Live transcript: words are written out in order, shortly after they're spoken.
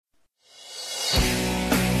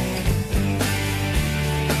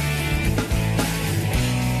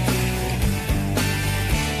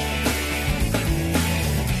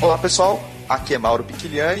pessoal, aqui é Mauro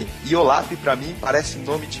Piquiliani e OLAP pra mim parece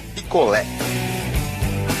nome de picolé.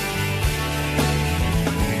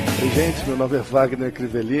 Oi gente, meu nome é Wagner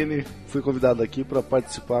Crivellini, fui convidado aqui para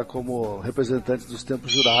participar como representante dos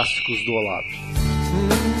tempos jurássicos do OLAP.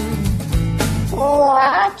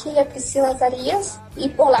 Olá, aqui é Priscila Zarias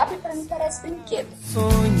e OLAP pra mim parece brinquedo.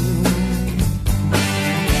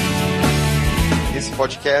 Nesse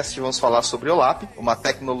podcast vamos falar sobre OLAP, uma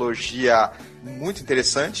tecnologia muito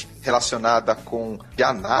interessante relacionada com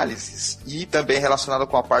análises e também relacionada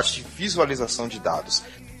com a parte de visualização de dados.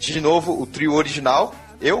 De novo, o trio original,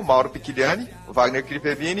 eu, Mauro Piquiliani, o Wagner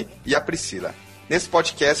Crivellini e a Priscila. Nesse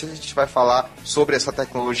podcast a gente vai falar sobre essa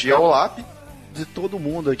tecnologia OLAP. De todo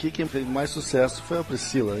mundo aqui, quem fez mais sucesso foi a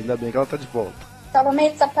Priscila, ainda bem que ela está de volta. Tava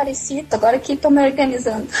meio desaparecido, agora que tô me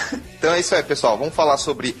organizando. Então é isso aí, pessoal. Vamos falar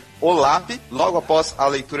sobre OLAP logo após a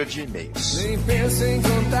leitura de e-mails. Nem penso em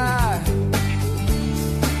contar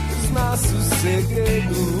os nossos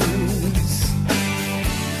segredos.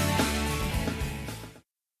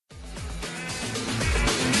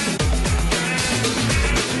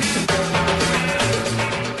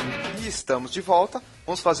 Estamos de volta.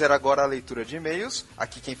 Vamos fazer agora a leitura de e-mails.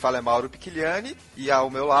 Aqui quem fala é Mauro Piquiliani e ao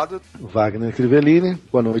meu lado Wagner Crivellini.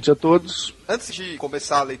 Boa noite a todos. Antes de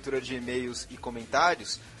começar a leitura de e-mails e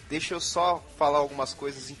comentários, deixa eu só falar algumas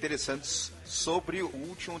coisas interessantes sobre o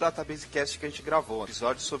último Database Cast que a gente gravou, um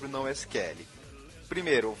episódio sobre o NoSQL.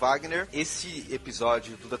 Primeiro, Wagner, esse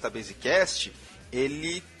episódio do Database Cast,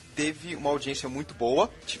 ele teve uma audiência muito boa,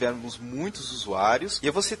 tivemos muitos usuários, e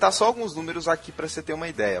eu vou citar só alguns números aqui para você ter uma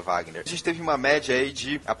ideia, Wagner. A gente teve uma média aí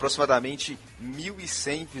de aproximadamente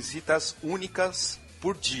 1.100 visitas únicas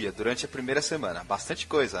por dia, durante a primeira semana. Bastante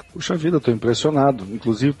coisa. Puxa vida, estou impressionado.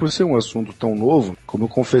 Inclusive por ser um assunto tão novo, como eu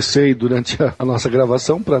confessei durante a nossa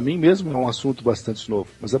gravação, para mim mesmo é um assunto bastante novo.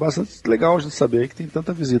 Mas é bastante legal a gente saber que tem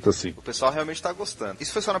tanta visita assim. O pessoal realmente está gostando.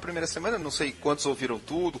 Isso foi só na primeira semana, não sei quantos ouviram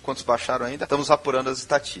tudo, quantos baixaram ainda. Estamos apurando as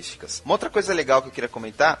estatísticas. Uma outra coisa legal que eu queria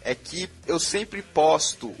comentar é que eu sempre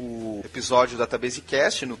posto o episódio do Database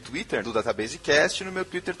Cast no Twitter, do Database Cast, e no meu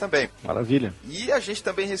Twitter também. Maravilha. E a gente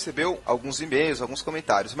também recebeu alguns e-mails, alguns comentários.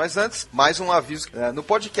 Mas antes, mais um aviso. No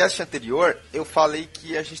podcast anterior, eu falei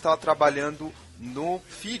que a gente estava trabalhando no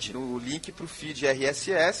feed, no link para o feed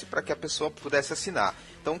RSS, para que a pessoa pudesse assinar.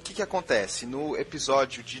 Então, o que acontece? No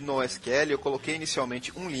episódio de NoSQL, eu coloquei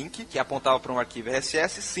inicialmente um link que apontava para um arquivo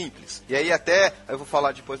RSS simples. E aí até, eu vou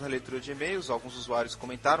falar depois na leitura de e-mails, alguns usuários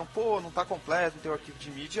comentaram, pô, não está completo, não tem o arquivo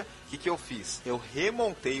de mídia. O que eu fiz? Eu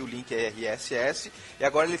remontei o link RSS e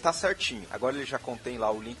agora ele está certinho. Agora ele já contém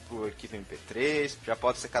lá o link para o arquivo MP3, já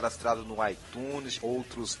pode ser cadastrado no iTunes,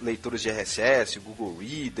 outros leitores de RSS, Google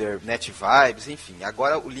Reader, NetVibes, enfim.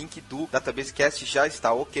 Agora o link do Database Cast já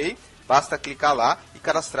está ok. Basta clicar lá e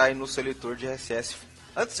cadastrar aí no seu leitor de RSS.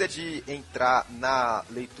 Antes de entrar na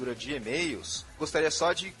leitura de e-mails, gostaria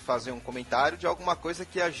só de fazer um comentário de alguma coisa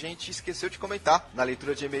que a gente esqueceu de comentar na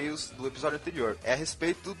leitura de e-mails do episódio anterior. É a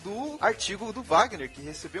respeito do artigo do Wagner, que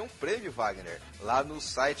recebeu um prêmio, Wagner, lá no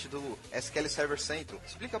site do SQL Server Central.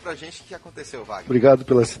 Explica pra gente o que aconteceu, Wagner. Obrigado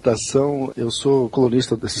pela citação. Eu sou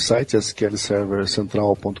colunista desse site,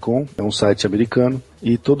 sqlservercentral.com. É um site americano.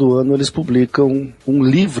 E todo ano eles publicam um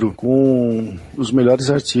livro com os melhores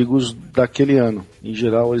artigos daquele ano. Em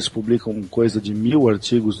geral, eles publicam coisa de 1.000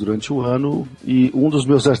 artigos durante o ano e um dos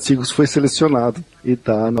meus artigos foi selecionado e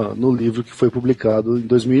está no livro que foi publicado em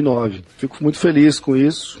 2009. Fico muito feliz com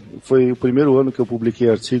isso. Foi o primeiro ano que eu publiquei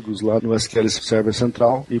artigos lá no SQL Server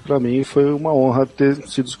Central e para mim foi uma honra ter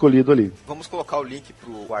sido escolhido ali. Vamos colocar o link para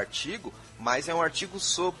o artigo, mas é um artigo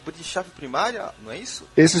sobre chave primária, não é isso?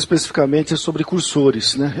 Esse especificamente é sobre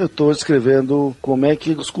cursores, né? Eu estou escrevendo como é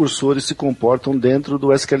que os cursores se comportam dentro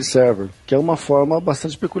do SQL Server, que é uma forma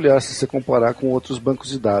bastante peculiar se você comparar com outros bancos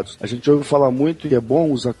de dados. A gente ouve falar muito e é bom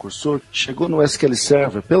usar cursor. Chegou no SQL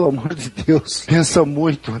Server, pelo amor de Deus, pensa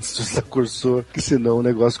muito antes de usar cursor, que senão o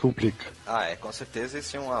negócio complica. Com certeza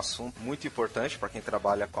esse é um assunto muito importante para quem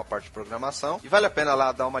trabalha com a parte de programação e vale a pena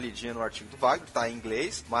lá dar uma lidinha no artigo do Wagner, está em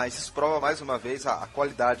inglês, mas isso prova mais uma vez a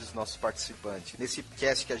qualidade dos nossos participantes. Nesse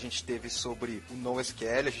cast que a gente teve sobre o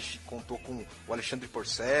NoSQL, a gente contou com o Alexandre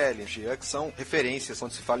Porcelli, o Jean, que são referências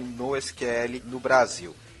quando se fala em NoSQL no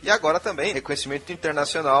Brasil. E agora também, reconhecimento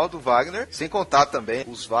internacional do Wagner, sem contar também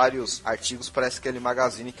os vários artigos para a SQL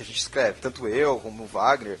Magazine que a gente escreve. Tanto eu, como o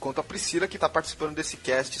Wagner, quanto a Priscila que está participando desse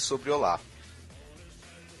cast sobre OLAP.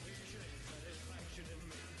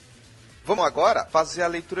 Vamos agora fazer a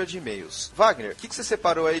leitura de e-mails. Wagner, o que você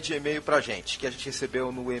separou aí de e-mail pra gente? Que a gente recebeu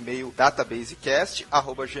no e-mail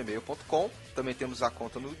databasecast@gmail.com. Também temos a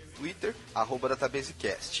conta no Twitter,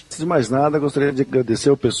 @databasecast. Antes de mais nada, gostaria de agradecer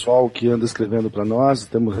ao pessoal que anda escrevendo para nós.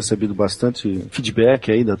 Temos recebido bastante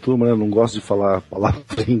feedback aí da turma, né? Eu não gosto de falar palavra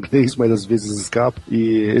em inglês, mas às vezes escapo.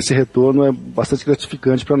 E esse retorno é bastante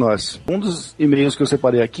gratificante para nós. Um dos e-mails que eu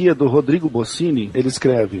separei aqui é do Rodrigo Bossini. Ele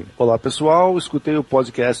escreve: Olá pessoal, escutei o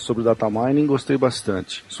podcast sobre data mining, gostei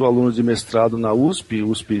bastante. Sou aluno de mestrado na USP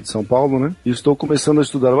de São Paulo, né? E estou começando a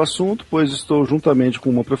estudar o assunto, pois estou juntamente com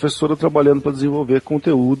uma professora trabalhando para desenvolver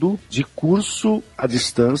conteúdo de curso à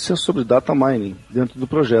distância sobre data mining dentro do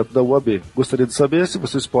projeto da UAB. Gostaria de saber se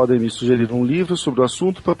vocês podem me sugerir um livro sobre o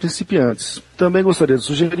assunto para principiantes. Também gostaria de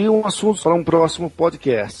sugerir um assunto para um próximo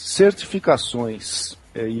podcast: certificações.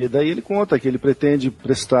 E daí ele conta que ele pretende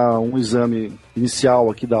prestar um exame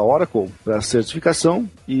inicial aqui da Oracle para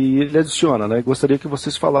certificação, e ele adiciona, né? Gostaria que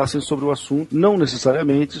vocês falassem sobre o assunto, não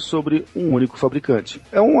necessariamente sobre um único fabricante.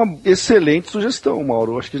 É uma excelente sugestão,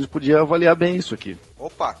 Mauro. Acho que a gente podia avaliar bem isso aqui.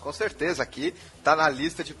 Opa, com certeza, aqui tá na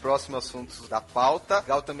lista de próximos assuntos da pauta.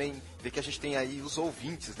 Legal também ver que a gente tem aí os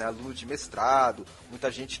ouvintes, né? Aluno de mestrado,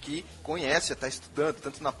 muita gente que conhece, está estudando,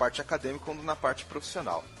 tanto na parte acadêmica quanto na parte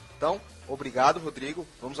profissional. Então, obrigado, Rodrigo.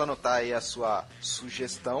 Vamos anotar aí a sua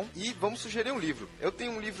sugestão e vamos sugerir um livro. Eu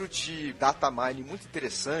tenho um livro de data mining muito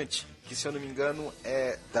interessante, que, se eu não me engano,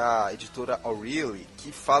 é da editora O'Reilly,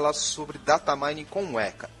 que fala sobre data mining com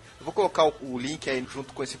Weka. Eu vou colocar o link aí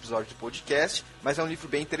junto com esse episódio do podcast, mas é um livro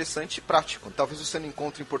bem interessante e prático. Talvez você não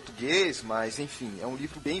encontre em português, mas enfim, é um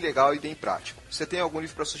livro bem legal e bem prático. Você tem algum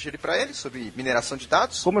livro para sugerir para ele sobre mineração de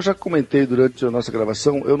dados? Como eu já comentei durante a nossa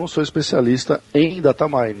gravação, eu não sou especialista em data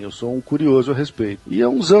mining, eu sou um curioso a respeito. E há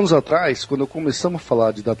uns anos atrás, quando começamos a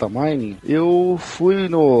falar de data mining, eu fui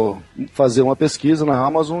fazer uma pesquisa na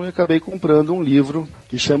Amazon e acabei comprando um livro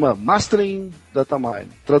que chama Mastering Data Mining,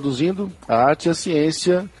 traduzindo a arte e a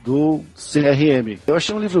ciência do CRM. Eu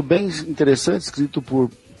achei um livro bem interessante, escrito por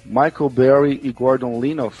Michael Berry e Gordon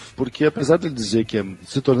Linoff, porque apesar de ele dizer que é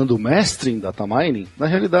se tornando mestre em data mining, na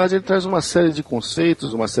realidade ele traz uma série de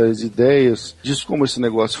conceitos, uma série de ideias, diz como esse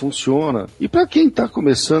negócio funciona. E para quem está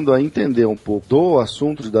começando a entender um pouco do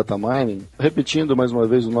assunto de data mining, repetindo mais uma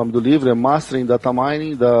vez o nome do livro, é Mastering Data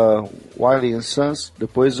Mining, da Wiley & Sons.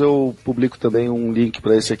 Depois eu publico também um link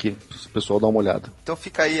para esse aqui, para o pessoal dar uma olhada. Então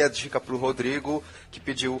fica aí a dica para o Rodrigo, que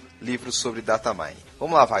pediu livros sobre data mining.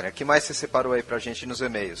 Vamos lá, Wagner, o que mais você separou aí pra gente nos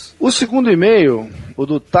e-mails? O segundo e-mail, o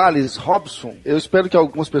do Thales Robson, eu espero que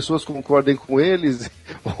algumas pessoas concordem com eles,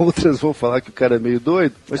 outras vão falar que o cara é meio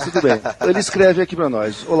doido, mas tudo bem. Ele escreve aqui pra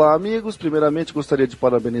nós: Olá, amigos, primeiramente gostaria de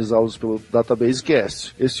parabenizá-los pelo Database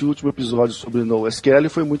Cast. Esse último episódio sobre NoSQL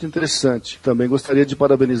foi muito interessante. Também gostaria de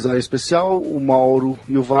parabenizar em especial o Mauro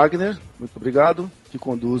e o Wagner, muito obrigado, que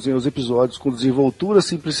conduzem os episódios com desenvoltura,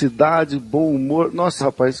 simplicidade, bom humor. Nossa,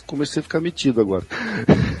 rapaz, comecei a ficar metido agora.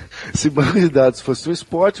 Se banco de dados fosse um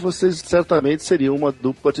esporte, vocês certamente seriam uma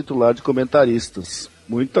dupla titular de comentaristas.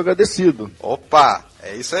 Muito agradecido. Opa,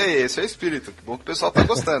 é isso aí, esse é o espírito. Que bom que o pessoal está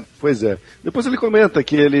gostando. Pois é. Depois ele comenta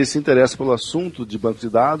que ele se interessa pelo assunto de banco de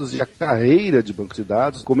dados e a carreira de banco de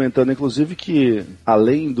dados, comentando inclusive que,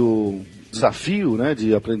 além do desafio, né,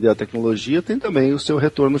 de aprender a tecnologia, tem também o seu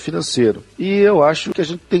retorno financeiro. E eu acho que a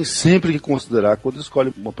gente tem sempre que considerar, quando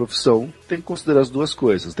escolhe uma profissão, tem que considerar as duas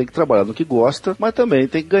coisas. Tem que trabalhar no que gosta, mas também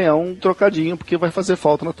tem que ganhar um trocadinho, porque vai fazer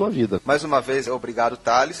falta na tua vida. Mais uma vez, obrigado,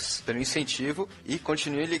 Thales, pelo incentivo, e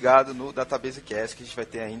continue ligado no Database Cast, que a gente vai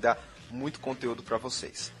ter ainda muito conteúdo para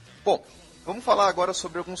vocês. Bom, vamos falar agora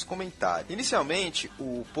sobre alguns comentários. Inicialmente,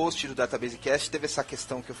 o post do Database Cast teve essa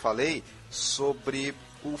questão que eu falei sobre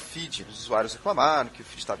o feed. Os usuários reclamaram que o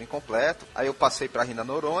feed estava incompleto. Aí eu passei para a Rina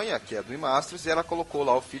Noronha, que é do eMasters, e ela colocou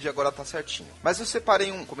lá o feed e agora está certinho. Mas eu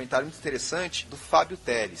separei um comentário muito interessante do Fábio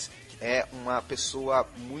Teles, que é uma pessoa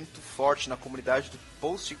muito forte na comunidade do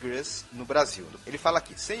Postgres no Brasil. Ele fala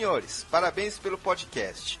aqui: senhores, parabéns pelo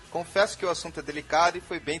podcast. Confesso que o assunto é delicado e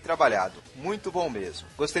foi bem trabalhado. Muito bom mesmo.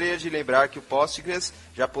 Gostaria de lembrar que o Postgres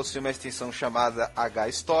já possui uma extensão chamada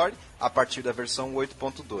HStore a partir da versão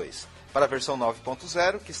 8.2. Para a versão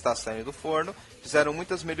 9.0, que está saindo do forno, fizeram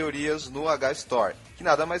muitas melhorias no HStore, que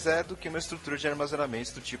nada mais é do que uma estrutura de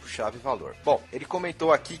armazenamento do tipo chave-valor. Bom, ele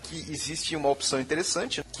comentou aqui que existe uma opção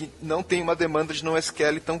interessante, que não tem uma demanda de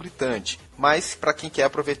NoSQL tão gritante, mas para quem quer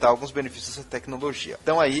aproveitar alguns benefícios da tecnologia.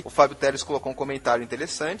 Então aí, o Fábio Teles colocou um comentário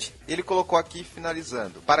interessante, ele colocou aqui,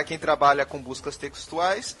 finalizando: para quem trabalha com buscas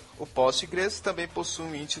textuais, o Postgres também possui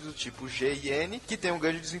um índice do tipo GIN, que tem um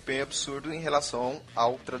ganho de desempenho absurdo em relação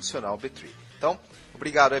ao tradicional B-Tree. Então,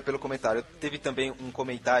 obrigado aí pelo comentário. Teve também um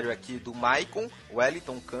comentário aqui do Maicon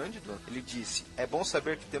Wellington Cândido. Ele disse: é bom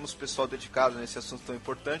saber que temos pessoal dedicado nesse assunto tão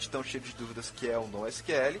importante, tão cheio de dúvidas que é o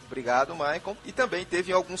NoSQL. Obrigado, Maicon. E também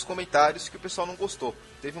teve alguns comentários que o pessoal não gostou.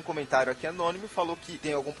 Teve um comentário aqui anônimo, falou que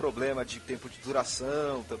tem algum problema de tempo de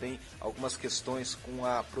duração, também algumas questões com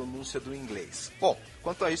a pronúncia do inglês. Bom,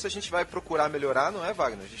 quanto a isso a gente vai procurar melhorar, não é,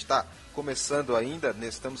 Wagner? A gente está começando ainda,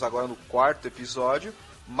 estamos agora no 4º episódio,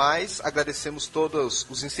 mas agradecemos todos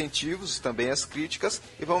os incentivos e também as críticas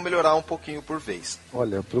e vamos melhorar um pouquinho por vez.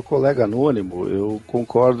 Olha, para o colega anônimo, eu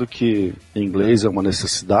concordo que inglês é uma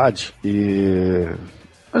necessidade e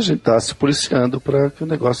a gente está se policiando para que o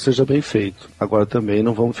negócio seja bem feito. Agora também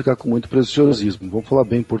não vamos ficar com muito preciosismo, vamos falar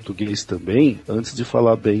bem português também antes de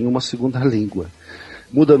falar bem uma segunda língua.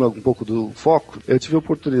 Mudando um pouco do foco, eu tive a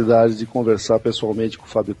oportunidade de conversar pessoalmente com o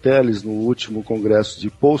Fábio Teles no último congresso de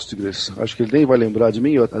Postgres. Acho que ele nem vai lembrar de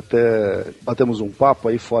mim, até batemos um papo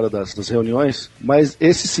aí fora das reuniões, mas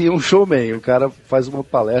esse sim é um showman, o cara faz uma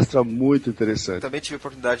palestra muito interessante. Também tive a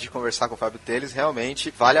oportunidade de conversar com o Fábio Teles,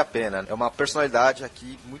 realmente vale a pena. É uma personalidade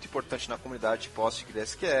aqui muito importante na comunidade de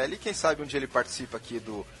PostgreSQL e quem sabe um dia ele participa aqui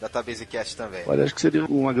do DatabaseCast também. Olha, acho que seria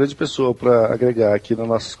uma grande pessoa para agregar aqui nas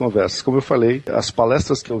nossas conversas. Como eu falei, as palestras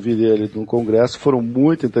que eu vi dele no congresso foram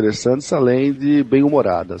muito interessantes, além de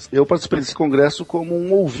bem-humoradas. Eu participei desse congresso como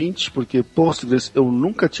um ouvinte, porque Postgres eu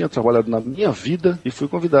nunca tinha trabalhado na minha vida e fui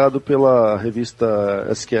convidado pela revista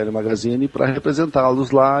SQL Magazine para representá-los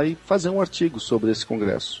lá e fazer um artigo sobre esse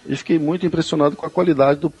congresso. E fiquei muito impressionado com a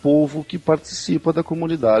qualidade do povo que participa da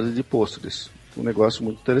comunidade de Postgres. Um negócio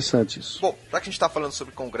muito interessante isso. Bom, já que a gente está falando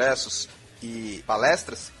sobre congressos e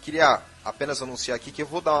palestras, queria apenas anunciar aqui que eu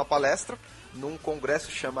vou dar uma palestra num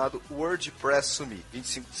congresso chamado WordPress Summit,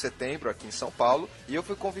 25 de setembro, aqui em São Paulo, e eu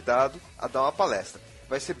fui convidado a dar uma palestra.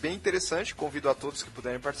 Vai ser bem interessante, convido a todos que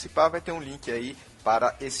puderem participar, vai ter um link aí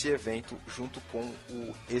para esse evento junto com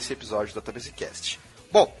esse episódio do DatabaseCast.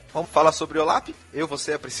 Bom, vamos falar sobre o OLAP? Eu,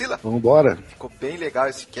 você e a Priscila? Vamos embora. Ficou bem legal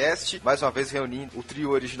esse cast, mais uma vez reunindo o trio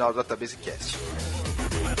original do DatabaseCast.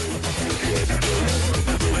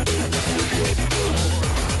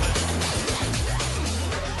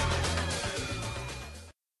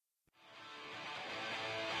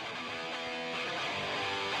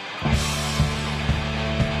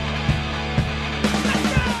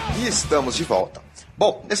 Estamos de volta.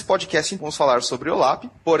 Bom, nesse podcast vamos falar sobre o OLAP,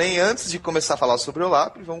 porém antes de começar a falar sobre o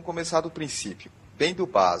OLAP, vamos começar do princípio, bem do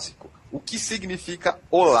básico. O que significa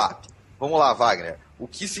OLAP? Vamos lá, Wagner. O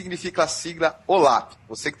que significa a sigla OLAP?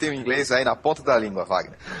 Você que tem o inglês aí na ponta da língua,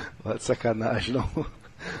 Wagner. De sacanagem, não.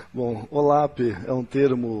 Bom, OLAP é um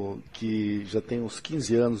termo que já tem uns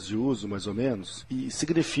 15 anos de uso, mais ou menos, e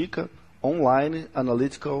significa Online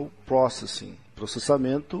Analytical Processing,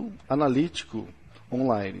 processamento analítico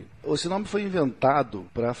online. Esse nome foi inventado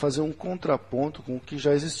para fazer um contraponto com o que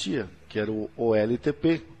já existia, que era o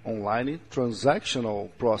OLTP, Online Transactional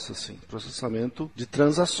Processing, processamento de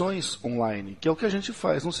transações online, que é o que a gente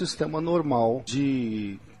faz num sistema normal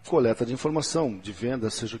de coleta de informação, de venda,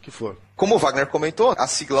 seja o que for. Como o Wagner comentou, a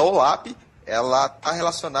sigla OLAP, ela está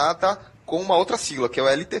relacionada com uma outra sigla, que é o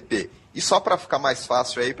LTP. E só para ficar mais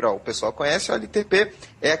fácil aí, para o pessoal conhece, o LTP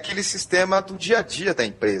é aquele sistema do dia a dia da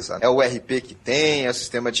empresa. É o RP que tem, é o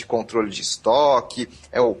sistema de controle de estoque,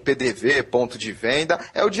 é o PDV, ponto de venda,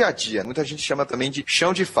 é o dia a dia. Muita gente chama também de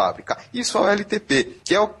chão de fábrica. Isso é o LTP,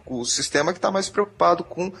 que é o sistema que está mais preocupado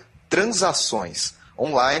com transações.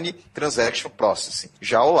 Online Transaction Processing.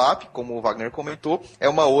 Já o OLAP, como o Wagner comentou, é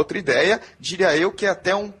uma outra ideia, diria eu que é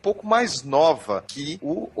até um pouco mais nova que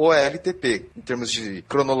o OLTP. Em termos de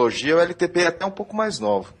cronologia, o LTP é até um pouco mais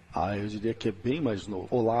novo. Eu diria que é bem mais novo.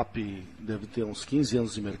 O OLAP deve ter uns 15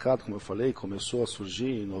 anos de mercado, como eu falei, começou a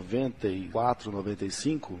surgir em 94,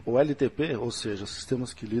 95. O LTP, ou seja,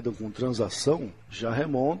 sistemas que lidam com transação, já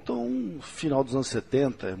remontam ao final dos anos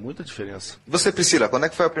 70, é muita diferença. E você, Priscila, quando é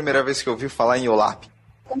que foi a primeira vez que ouviu falar em OLAP?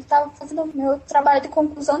 Quando estava fazendo o meu trabalho de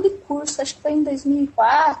conclusão de curso, acho que foi em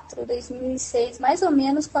 2004, 2006, mais ou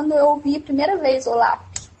menos, quando eu ouvi a primeira vez OLAP.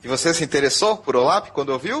 E você se interessou por OLAP quando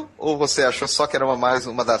ouviu? Ou você achou só que era mais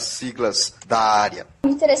uma das siglas da área?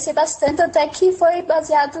 Me interessei bastante, até que foi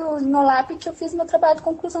baseado no OLAP que eu fiz meu trabalho de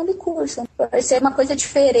conclusão de curso. Por ser uma coisa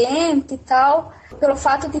diferente e tal, pelo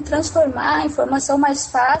fato de transformar a informação mais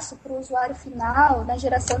fácil para o usuário final, na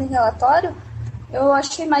geração de relatório, eu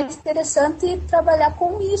achei mais interessante trabalhar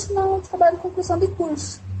com isso no trabalho de conclusão de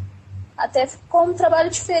curso. até ficou um trabalho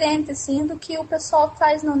diferente, assim, do que o pessoal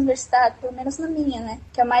faz na universidade, pelo menos na minha, né?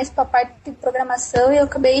 Que é mais para a parte de programação, e eu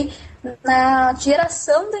acabei na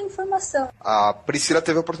geração da informação. A Priscila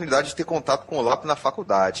teve a oportunidade de ter contato com o OLAP na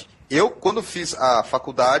faculdade. Eu, quando fiz a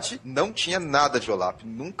faculdade, não tinha nada de OLAP.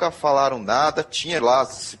 Nunca falaram nada, tinha lá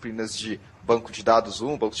as disciplinas de banco de dados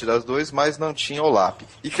 1, banco de dados 2, mas não tinha OLAP.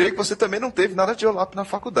 E creio que você também não teve nada de OLAP na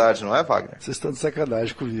faculdade, não é, Wagner? Vocês estão de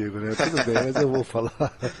sacanagem comigo, né? Tudo bem, mas eu vou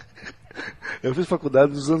falar. Eu fiz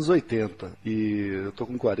faculdade nos anos 80 e eu estou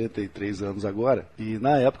com 43 anos agora, e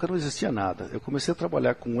na época não existia nada. Eu comecei a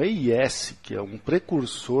trabalhar com EIS, que é um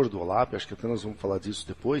precursor do OLAP, acho que até nós vamos falar disso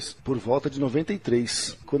depois, por volta de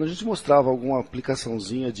 93. Quando a gente mostrava alguma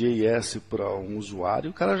aplicaçãozinha de EIS para um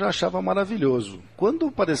usuário, o cara já achava maravilhoso. Quando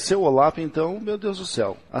apareceu o OLAP, então, meu Deus do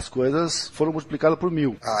céu, as coisas foram multiplicadas por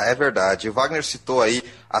 1000. Ah, é verdade. O Wagner citou aí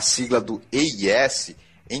a sigla do EIS,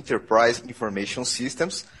 Enterprise Information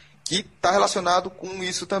Systems, que está relacionado com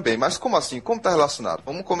isso também. Mas como assim? Como está relacionado?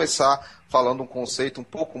 Vamos começar falando um conceito um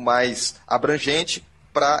pouco mais abrangente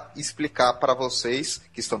para explicar para vocês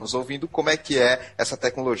que estão nos ouvindo como é que é essa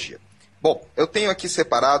tecnologia. Bom, eu tenho aqui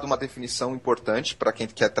separado uma definição importante para quem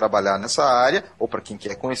quer trabalhar nessa área, ou para quem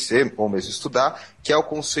quer conhecer, ou mesmo estudar, que é o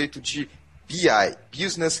conceito de BI,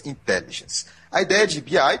 Business Intelligence. A ideia de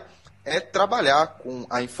BI é trabalhar com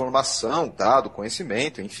a informação, dado,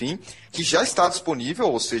 conhecimento, enfim, que já está disponível,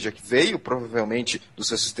 ou seja, que veio provavelmente dos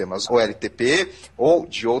seus sistemas OLTP ou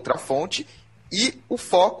de outra fonte, e o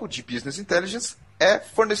foco de Business Intelligence é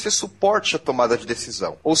fornecer suporte à tomada de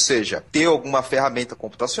decisão. Ou seja, ter alguma ferramenta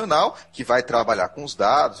computacional que vai trabalhar com os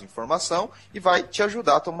dados, informação, e vai te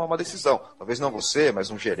ajudar a tomar uma decisão. Talvez não você,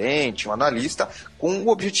 mas um gerente, um analista, com o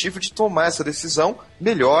objetivo de tomar essa decisão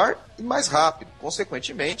melhor e mais rápido.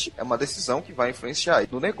 Consequentemente, é uma decisão que vai influenciar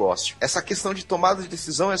no negócio. Essa questão de tomada de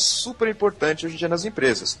decisão é super importante hoje em dia nas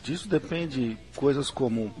empresas. Disso depende coisas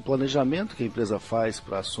como o planejamento que a empresa faz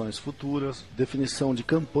para ações futuras, definição de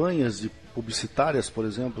campanhas de publicitárias, por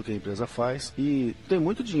exemplo, que a empresa faz, e tem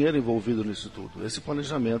muito dinheiro envolvido nisso tudo. Esse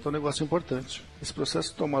planejamento é um negócio importante. Esse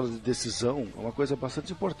processo de tomada de decisão é uma coisa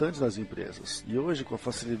bastante importante nas empresas. E hoje, com a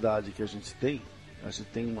facilidade que a gente tem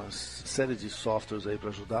uma série de softwares aí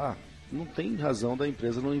para ajudar, não tem razão da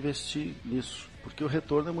empresa não investir nisso, porque o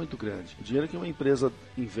retorno é muito grande. O dinheiro que uma empresa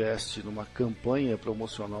investe numa campanha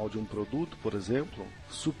promocional de um produto, por exemplo,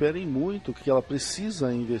 supera em muito o que ela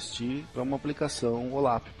precisa investir para uma aplicação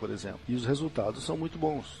OLAP, por exemplo. E os resultados são muito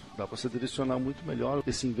bons. Dá para se direcionar muito melhor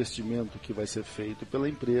esse investimento que vai ser feito pela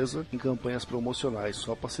empresa em campanhas promocionais,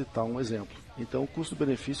 só para citar um exemplo. Então o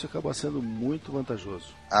custo-benefício acaba sendo muito vantajoso.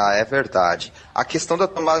 Ah, é verdade. A questão da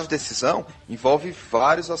tomada de decisão envolve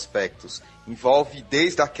vários aspectos. Envolve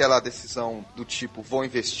desde aquela decisão do tipo, vou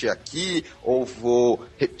investir aqui, ou vou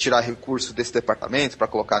tirar recurso desse departamento para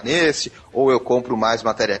colocar nesse, ou eu compro mais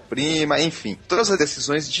matéria-prima, enfim. Todas as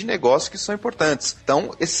decisões de negócio que são importantes.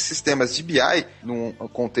 Então, esses sistemas de BI, num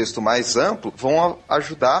contexto mais amplo, vão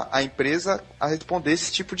ajudar a empresa a responder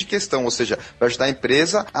esse tipo de questão, ou seja, vai ajudar a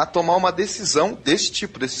empresa a tomar uma decisão desse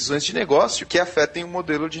tipo, decisões de negócio que afetem o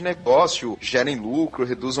modelo de negócio, gerem lucro,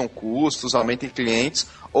 reduzam custos, aumentem clientes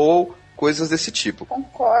ou coisas desse tipo.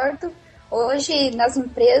 Concordo. Hoje, nas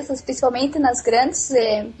empresas, principalmente nas grandes,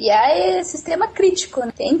 BI é sistema crítico,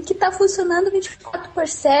 né? Tem que estar funcionando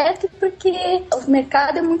 24/7, porque o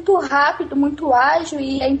mercado é muito rápido, muito ágil,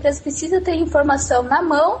 e a empresa precisa ter informação na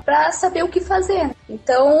mão para saber o que fazer.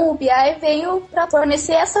 Então, o BI veio para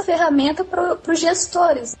fornecer essa ferramenta para os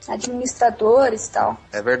gestores, administradores e tal.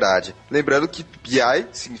 É verdade. Lembrando que BI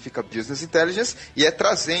significa Business Intelligence e é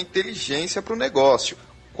trazer inteligência para o negócio,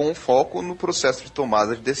 com foco no processo de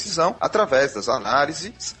tomada de decisão através das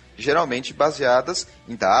análises, geralmente baseadas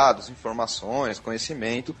em dados, informações,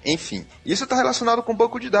 conhecimento, enfim. Isso está relacionado com o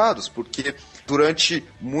banco de dados, porque durante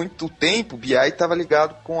muito tempo o BI estava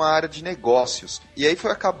ligado com a área de negócios, e aí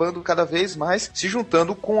foi acabando cada vez mais se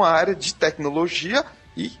juntando com a área de tecnologia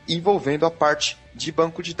e envolvendo a parte de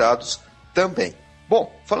banco de dados também.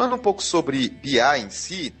 Bom, falando um pouco sobre BI em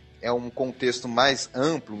si, é um contexto mais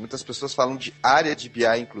amplo, muitas pessoas falam de área de BI,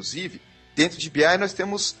 inclusive. Dentro de BI nós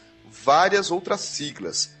temos várias outras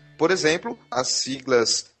siglas. Por exemplo, as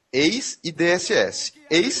siglas EIS e DSS.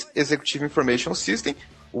 EIS, Executive Information System.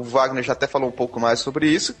 O Wagner já até falou um pouco mais sobre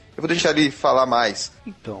isso. Eu vou deixar ele falar mais.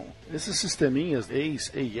 Então, esses sisteminhas,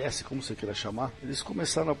 EIS, como você queira chamar, eles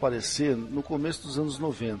começaram a aparecer no começo dos anos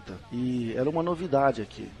 90. E era uma novidade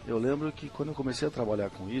aqui. Eu lembro que quando eu comecei a trabalhar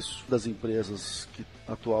com isso, das empresas que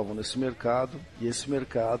atuavam nesse mercado, e esse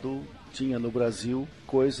mercado tinha no Brasil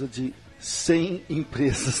coisa de 100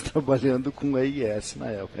 empresas trabalhando com AES na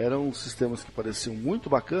época. Eram sistemas que pareciam muito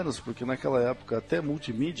bacanas, porque naquela época até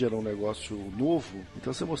multimídia era um negócio novo.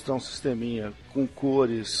 Então você mostrar um sisteminha com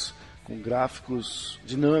cores, com gráficos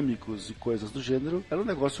dinâmicos e coisas do gênero, era um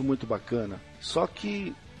negócio muito bacana. Só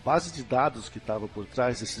que base de dados que estava por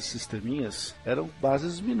trás desses sisteminhas eram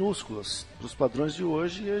bases minúsculas. Para os padrões de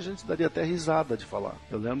hoje, a gente daria até risada de falar.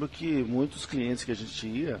 Eu lembro que muitos clientes que a gente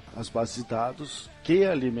ia, as bases de dados que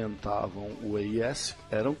alimentavam o AES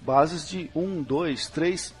eram bases de 1, 2,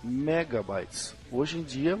 3 megabytes. Hoje em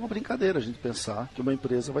dia é uma brincadeira a gente pensar que uma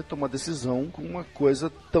empresa vai tomar decisão com uma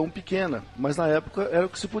coisa tão pequena. Mas na época era o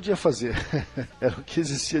que se podia fazer. Era o que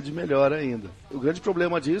existia de melhor ainda. O grande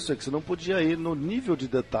problema disso é que você não podia ir no nível de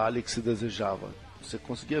detalhe que se desejava. Você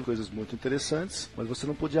conseguia coisas muito interessantes, mas você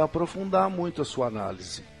não podia aprofundar muito a sua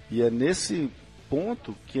análise. E é nesse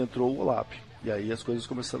ponto que entrou o OLAP. E aí as coisas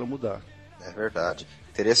começaram a mudar. É verdade.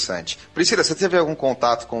 Interessante. Priscila, você teve algum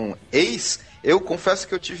contato com ACE? Eu confesso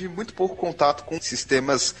que eu tive muito pouco contato com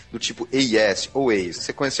sistemas do tipo AES ou ACE.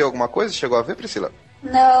 Você conheceu alguma coisa? Chegou a ver, Priscila?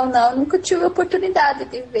 Não, nunca tive oportunidade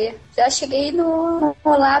de ver. Já cheguei no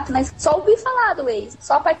OLAP, mas só ouvi falar do ACE,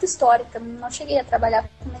 só a parte histórica, não cheguei a trabalhar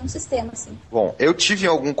com nenhum sistema assim. Bom, eu tive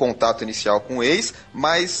algum contato inicial com o ACE,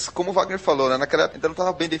 mas como o Wagner falou, né, naquela época ainda não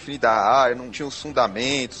estava bem definida a área, não tinha os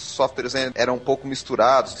fundamentos, os softwares eram um pouco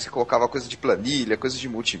misturados, você colocava coisa de planilha, coisa de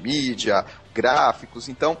multimídia, gráficos,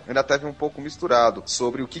 então ainda estava um pouco misturado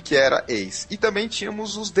sobre o que era ACE. E também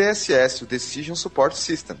tínhamos os DSS, o Decision Support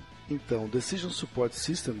System. Então, Decision Support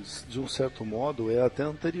Systems, de um certo modo, é até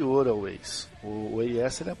anterior ao ACE. O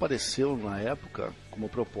AES ele apareceu na época como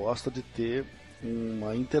proposta de ter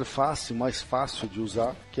uma interface mais fácil de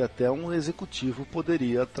usar, que até um executivo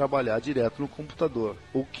poderia trabalhar direto no computador.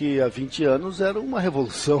 O que há 20 anos era uma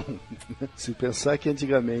revolução. Se pensar que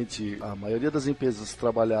antigamente a maioria das empresas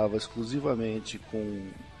trabalhava exclusivamente com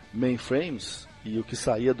mainframes, e o que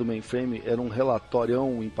saía do mainframe era um relatório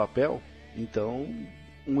em papel, então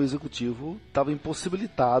um executivo estava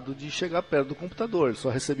impossibilitado de chegar perto do computador, ele só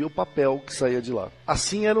recebia o papel que saía de lá.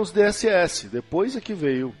 Assim eram os DSS, depois é que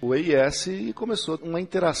veio o AES e começou uma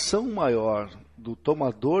interação maior do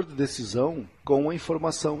tomador de decisão com a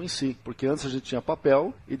informação em si, porque antes a gente tinha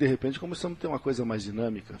papel e de repente começamos a ter uma coisa mais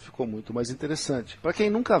dinâmica, ficou muito mais interessante. Para quem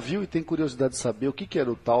nunca viu e tem curiosidade de saber o que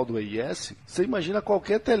era o tal do AES, você imagina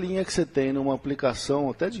qualquer telinha que você tem numa aplicação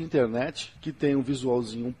até de internet, que tem um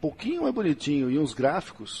visualzinho um pouquinho mais bonitinho e uns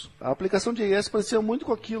gráficos, a aplicação de AES parecia muito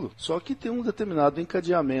com aquilo, só que tem um determinado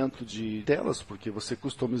encadeamento de telas, porque você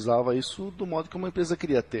customizava isso do modo que uma empresa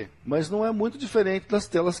queria ter. Mas não é muito diferente das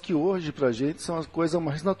telas que hoje pra gente são a coisa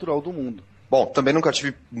mais natural do mundo. Bom, também nunca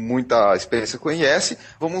tive muita experiência com IS,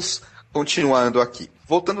 vamos continuando aqui.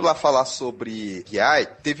 Voltando lá a falar sobre BI,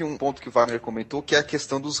 teve um ponto que o Wagner comentou, que é a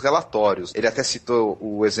questão dos relatórios. Ele até citou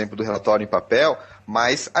o exemplo do relatório em papel,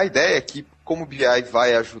 mas a ideia é que, como o BI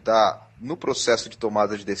vai ajudar no processo de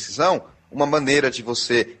tomada de decisão, uma maneira de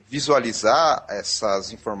você visualizar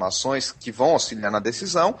essas informações que vão auxiliar na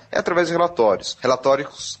decisão é através de relatórios.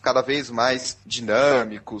 Relatórios cada vez mais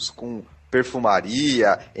dinâmicos, com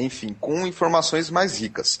perfumaria, enfim, com informações mais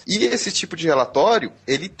ricas. E esse tipo de relatório,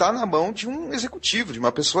 ele está na mão de um executivo, de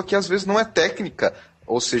uma pessoa que às vezes não é técnica,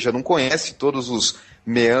 ou seja, não conhece todos os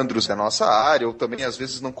meandros da nossa área, ou também às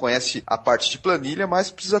vezes não conhece a parte de planilha, mas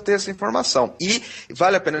precisa ter essa informação. E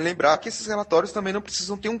vale a pena lembrar que esses relatórios também não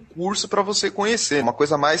precisam ter um curso para você conhecer, uma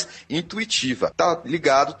coisa mais intuitiva. Está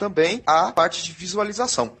ligado também à parte de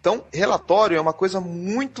visualização. Então, relatório é uma coisa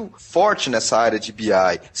muito forte nessa área de BI,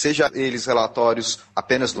 seja eles relatórios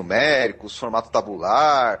apenas numéricos, formato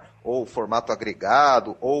tabular, ou formato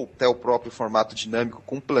agregado, ou até o próprio formato dinâmico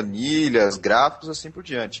com planilhas, gráficos, assim por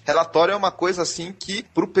diante. Relatório é uma coisa assim que,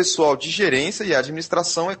 para o pessoal de gerência e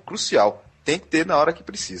administração, é crucial. Tem que ter na hora que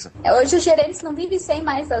precisa. Hoje os gerentes não vivem sem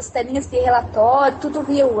mais as telinhas de relatório, tudo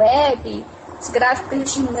via web, os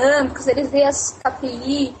gráficos dinâmicos, eles veem as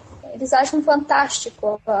KPI, eles acham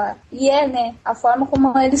fantástico. E né, a forma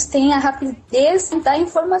como eles têm a rapidez da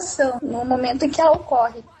informação no momento em que ela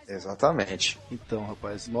ocorre. Exatamente. Então,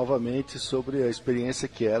 rapaz, novamente sobre a experiência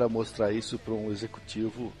que era mostrar isso para um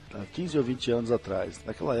executivo há 15 ou 20 anos atrás.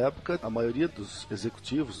 Naquela época, a maioria dos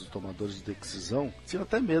executivos, dos tomadores de decisão, tinham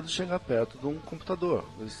até medo de chegar perto de um computador.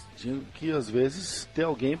 Eles tinham que, às vezes, ter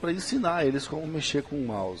alguém para ensinar eles como mexer com o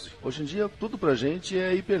mouse. Hoje em dia, tudo pra gente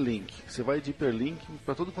é hiperlink. Você vai de hiperlink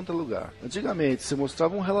para todo quanto é lugar. Antigamente, você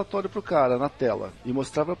mostrava um relatório pro cara na tela e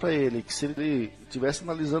mostrava para ele que se ele estivesse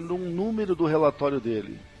analisando um número do relatório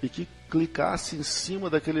dele e que clicasse em cima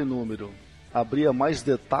daquele número, abria mais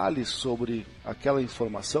detalhes sobre aquela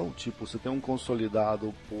informação, tipo, você tem um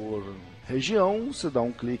consolidado por região, você dá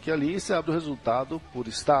um clique ali e você abre o resultado por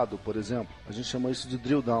estado, por exemplo. A gente chama isso de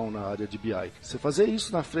drill down na área de BI. Você fazer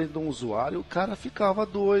isso na frente de um usuário, o cara ficava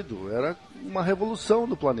doido. Era uma revolução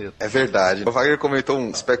do planeta. É verdade. O Wagner comentou um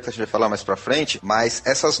aspecto que a gente vai falar mais pra frente, mas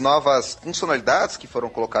essas novas funcionalidades que foram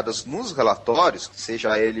colocadas nos relatórios,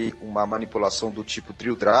 seja ele uma manipulação do tipo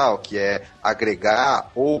drill down, que é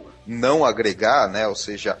agregar ou não agregar, né? Ou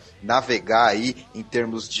seja, navegar aí em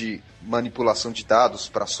termos de manipulação de dados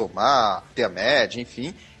para somar, ter a média,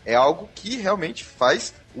 enfim, é algo que realmente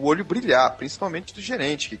faz o olho brilhar, principalmente do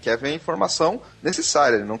gerente, que quer ver a informação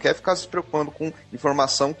necessária, ele não quer ficar se preocupando com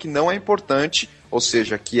informação que não é importante, ou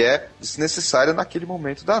seja, que é desnecessária naquele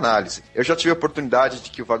momento da análise. Eu já tive a oportunidade de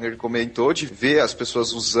que o Wagner comentou, de ver as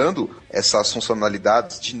pessoas usando essas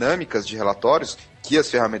funcionalidades dinâmicas de relatórios que as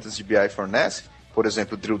ferramentas de BI fornecem, por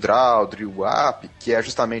exemplo, drill down, drill up, que é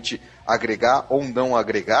justamente agregar ou não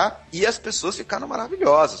agregar, e as pessoas ficaram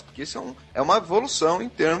maravilhosas, porque isso é uma evolução em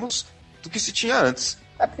termos do que se tinha antes.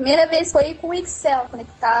 A primeira vez foi com o Excel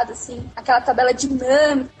conectado, assim, aquela tabela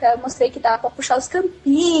dinâmica, eu mostrei que dava para puxar os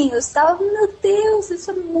campinhos, tava, meu Deus,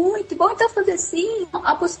 isso é muito bom, então fazer assim,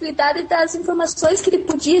 a possibilidade das informações que ele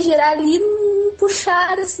podia gerar ali,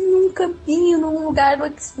 puxar assim num campinho, num lugar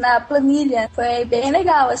na planilha, foi bem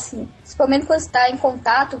legal, assim. Principalmente quando você está em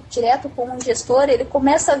contato direto com um gestor, ele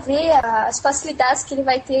começa a ver as facilidades que ele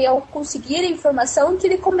vai ter ao conseguir a informação, que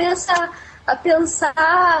ele começa a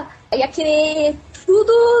pensar e a querer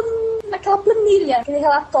tudo naquela planilha, aquele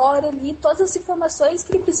relatório ali, todas as informações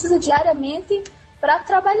que ele precisa diariamente para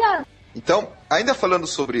trabalhar. Então, ainda falando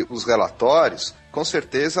sobre os relatórios, com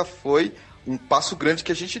certeza foi um passo grande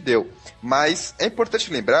que a gente deu. Mas é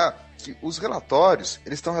importante lembrar que os relatórios,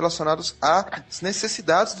 eles estão relacionados às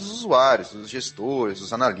necessidades dos usuários, dos gestores,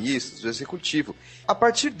 dos analistas, do executivo. A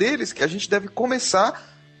partir deles que a gente deve começar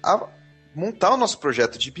a montar o nosso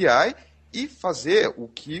projeto de BI e fazer o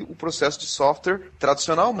que o processo de software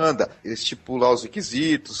tradicional manda, estipular os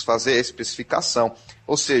requisitos, fazer a especificação.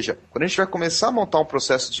 Ou seja, quando a gente vai começar a montar um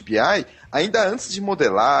processo de BI, ainda antes de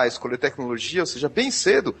modelar, escolher tecnologia, ou seja, bem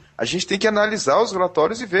cedo, a gente tem que analisar os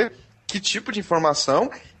relatórios e ver que tipo de informação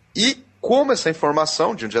e como essa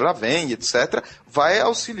informação, de onde ela vem, etc., vai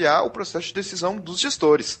auxiliar o processo de decisão dos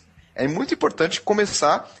gestores. É muito importante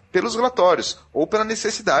começar pelos relatórios, ou pela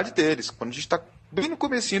necessidade deles, quando a gente está bem no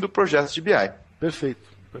comecinho do projeto de BI. Perfeito.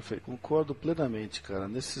 Concordo plenamente, cara.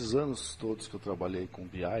 Nesses anos todos que eu trabalhei com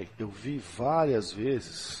BI, eu vi várias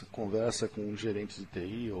vezes conversa com um gerente de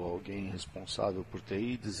TI ou alguém responsável por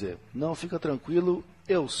TI dizer: não, fica tranquilo,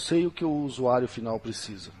 eu sei o que o usuário final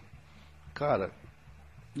precisa. Cara,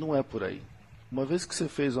 não é por aí. Uma vez que você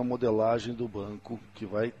fez a modelagem do banco que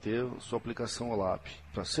vai ter sua aplicação OLAP,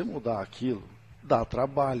 para você mudar aquilo, dá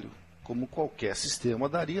trabalho. Como qualquer sistema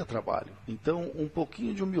daria trabalho. Então, um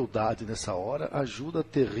pouquinho de humildade nessa hora ajuda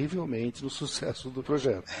terrivelmente no sucesso do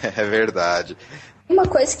projeto. É verdade. Uma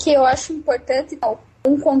coisa que eu acho importante,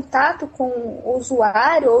 um contato com o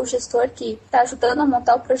usuário ou o gestor que está ajudando a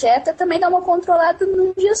montar o projeto, é também dar uma controlada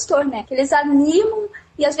no gestor, né? Que eles animam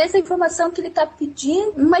e às vezes a informação que ele está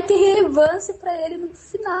pedindo não vai ter relevância para ele no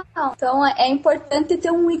final. Então, é importante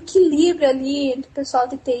ter um equilíbrio ali entre o pessoal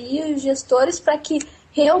de TI e os gestores para que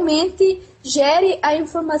realmente gere a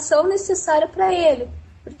informação necessária para ele.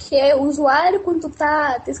 Porque o usuário, quando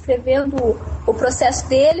está descrevendo o processo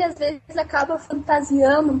dele, às vezes acaba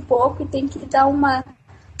fantasiando um pouco e tem que dar uma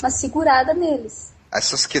segurada neles.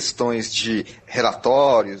 Essas questões de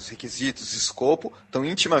relatórios, requisitos, escopo estão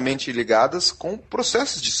intimamente ligadas com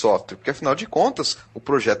processos de software, porque afinal de contas o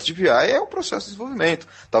projeto de BI é um processo de desenvolvimento.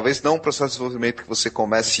 Talvez não um processo de desenvolvimento que você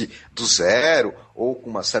comece do zero ou com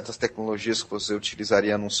umas certas tecnologias que você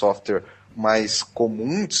utilizaria num software mais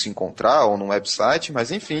comum de se encontrar ou num website, mas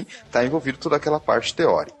enfim, está envolvido toda aquela parte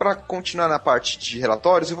teórica. Para continuar na parte de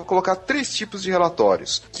relatórios, eu vou colocar 3 tipos de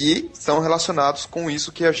relatórios que são relacionados com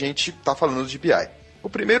isso que a gente está falando de BI. O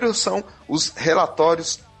primeiro são os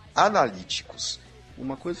relatórios analíticos.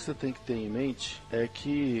 Uma coisa que você tem que ter em mente é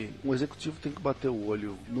que um executivo tem que bater o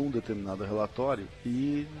olho num determinado relatório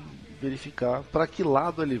e verificar para que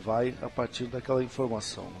lado ele vai a partir daquela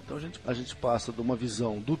informação. Então a gente passa de uma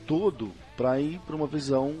visão do todo para ir para uma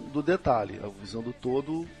visão do detalhe, a visão do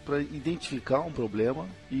todo para identificar um problema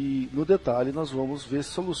e no detalhe nós vamos ver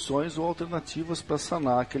soluções ou alternativas para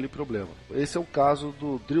sanar aquele problema. Esse é o caso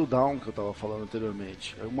do drill down que eu estava falando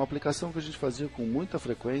anteriormente. É uma aplicação que a gente fazia com muita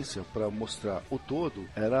frequência para mostrar o todo,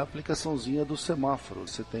 era a aplicaçãozinha do semáforo.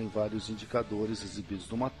 Você tem vários indicadores exibidos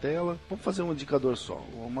numa tela. Vamos fazer um indicador só,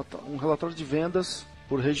 um relatório de vendas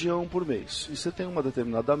por região, por mês. E você tem uma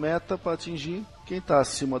determinada meta para atingir. Quem está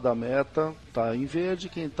acima da meta está em verde,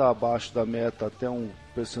 quem está abaixo da meta até um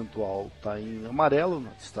percentual está em amarelo, no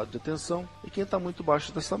estado de atenção, e quem está muito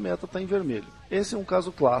abaixo dessa meta está em vermelho. Esse é um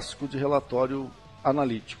caso clássico de relatório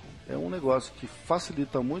analítico. É um negócio que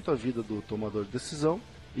facilita muito a vida do tomador de decisão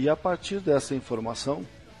e a partir dessa informação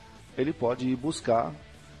ele pode ir buscar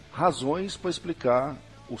razões para explicar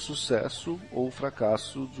o sucesso ou o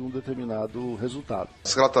fracasso de um determinado resultado.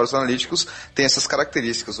 Os relatórios analíticos têm essas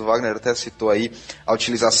características. O Wagner até citou aí a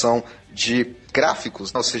utilização de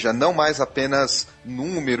gráficos, ou seja, não mais apenas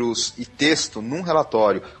números e texto num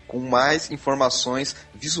relatório, com mais informações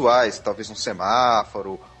visuais, talvez um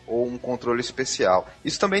semáforo ou um controle especial.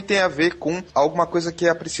 Isso também tem a ver com alguma coisa que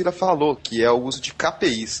a Priscila falou, que é o uso de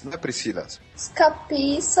KPIs, não é, Priscila? Os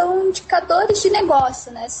KPIs são indicadores de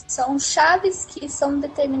negócio, né? São chaves que são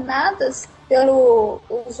determinadas pelo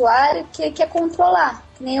usuário que quer controlar.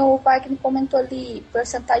 Que nem o Wagner comentou ali,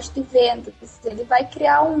 porcentagem de vendas. Ele vai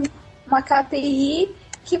criar uma KPI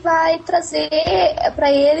que vai trazer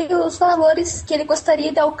para ele os valores que ele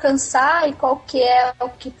gostaria de alcançar e qual que é o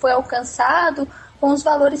que foi alcançado com os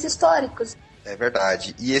valores históricos. É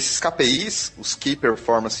verdade. E esses KPIs, os Key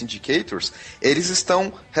Performance Indicators, eles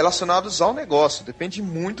estão relacionados ao negócio, depende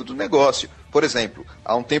muito do negócio. Por exemplo,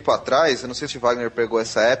 há um tempo atrás, eu não sei se o Wagner pegou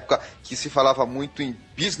essa época, que se falava muito em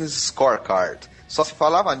Business Scorecard. Só se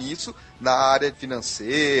falava nisso na área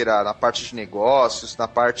financeira, na parte de negócios, na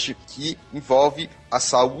parte que envolve a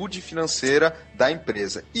saúde financeira da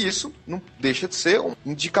empresa. E isso não deixa de ser um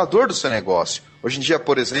indicador do seu negócio. Hoje em dia,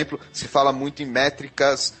 por exemplo, se fala muito em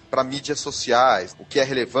métricas para mídias sociais, o que é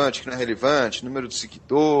relevante, o que não é relevante, número de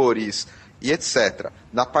seguidores e etc.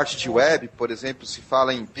 Na parte de web, por exemplo, se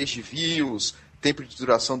fala em page views, tempo de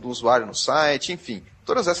duração do usuário no site, enfim.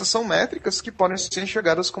 Todas essas são métricas que podem ser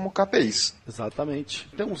enxergadas como KPIs. Exatamente.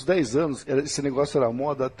 Tem uns 10 anos, esse negócio era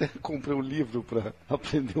moda, até comprei um livro para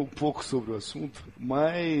aprender um pouco sobre o assunto,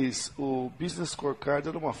 mas o Business Scorecard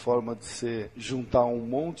era uma forma de se juntar um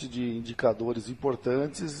monte de indicadores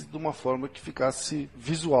importantes de uma forma que ficasse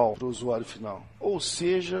visual para o usuário final. Ou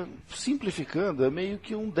seja, simplificando, é meio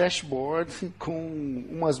que um dashboard com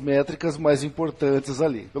umas métricas mais importantes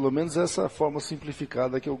ali. Pelo menos essa forma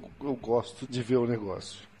simplificada que eu gosto de ver o negócio.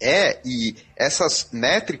 E essas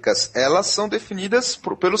métricas, elas são definidas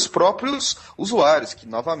pelos próprios usuários, que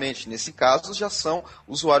novamente, nesse caso, já são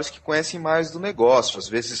usuários que conhecem mais do negócio. Às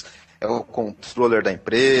vezes é o controller da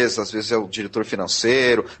empresa, às vezes é o diretor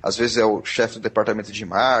financeiro, às vezes é o chefe do departamento de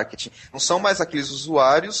marketing. Não são mais aqueles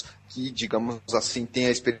usuários que, digamos assim, têm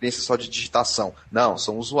a experiência só de digitação. Não,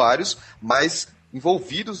 são usuários mais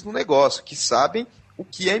envolvidos no negócio, que sabem o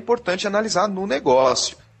que é importante analisar no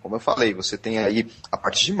negócio. Como eu falei, você tem aí a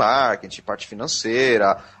parte de marketing, a parte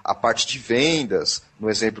financeira, a parte de vendas, no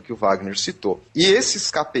exemplo que o Wagner citou. E esses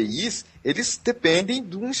KPIs, eles dependem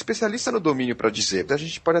de um especialista no domínio para dizer. A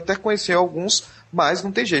gente pode até conhecer alguns, mas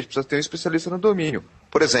não tem jeito, precisa ter um especialista no domínio.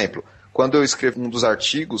 Por exemplo, quando eu escrevo um dos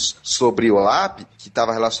artigos sobre o OLAP, que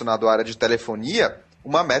estava relacionado à área de telefonia,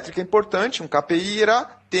 uma métrica importante, um KPI era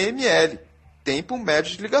TML, tempo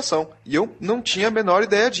médio de ligação. E eu não tinha a menor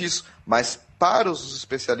ideia disso, mas para os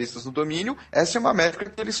especialistas no domínio, essa é uma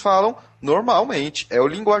métrica que eles falam normalmente, é o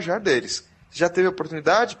linguajar deles. Você já teve a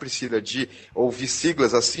oportunidade, Priscila, de ouvir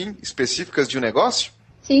siglas assim, específicas de um negócio?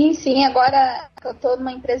 Sim, agora eu estou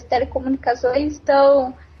numa empresa de telecomunicações,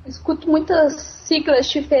 então escuto muitas siglas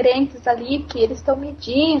diferentes ali que eles estão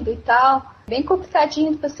medindo e tal. Bem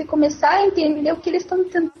complicadinho para você começar a entender o que eles estão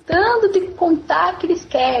tentando de contar que eles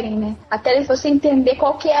querem, né? Até você entender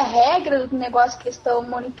qual que é a regra do negócio que eles estão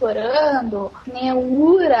monitorando, nem o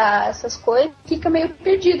URA, essas coisas, fica meio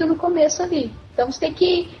perdido no começo ali. Então você tem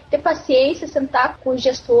que ter paciência, sentar com o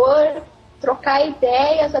gestor, trocar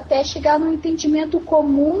ideias até chegar num entendimento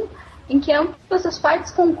comum em que ambas as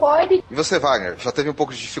partes concordem. E você, Wagner, já teve um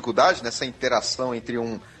pouco de dificuldade nessa interação entre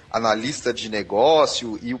um analista de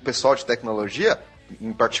negócio e o pessoal de tecnologia,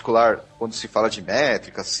 em particular quando se fala de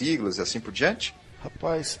métricas, siglas e assim por diante?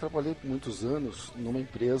 Rapaz, trabalhei por muitos anos numa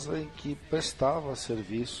empresa em que prestava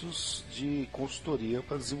serviços de consultoria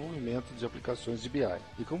para desenvolvimento de aplicações de BI.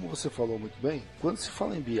 E como você falou muito bem, quando se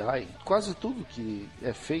fala em BI, quase tudo que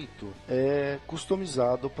é feito é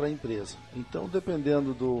customizado para a empresa. Então,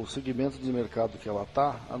 dependendo do segmento de mercado que ela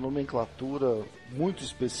está, a nomenclatura muito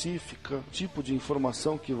específica, o tipo de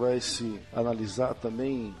informação que vai se analisar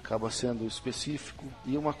também acaba sendo específico.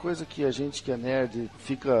 E uma coisa que a gente que é nerd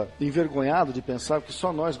fica envergonhado de pensar sabe que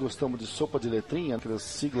só nós gostamos de sopa de letrinha, aquelas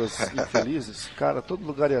siglas infelizes? Cara, todo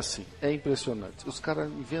lugar é assim. É impressionante. Os caras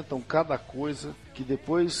inventam cada coisa que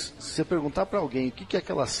depois, se você perguntar para alguém o que é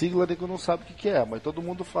aquela sigla, ele não sabe o que é, mas todo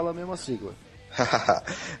mundo fala a mesma sigla.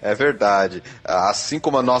 É verdade. Assim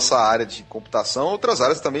como a nossa área de computação, outras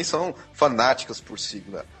áreas também são fanáticas por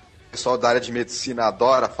sigla. O pessoal da área de medicina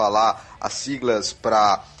adora falar as siglas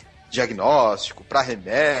para diagnóstico, para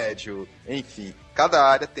remédio, enfim. Cada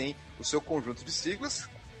área tem o seu conjunto de siglas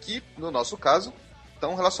que, no nosso caso,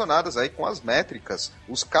 estão relacionadas aí com as métricas,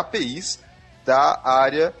 os KPIs da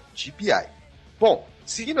área de BI. Bom,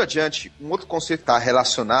 seguindo adiante, um outro conceito que está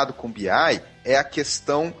relacionado com BI é a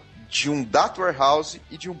questão de um data warehouse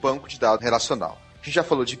e de um banco de dados relacional. A gente já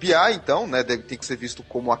falou de BI, então, né, tem que ser visto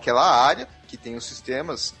como aquela área que tem os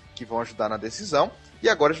sistemas que vão ajudar na decisão. E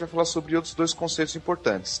agora a gente vai falar sobre outros dois conceitos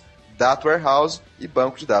importantes, data warehouse e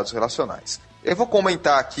banco de dados relacionais. Eu vou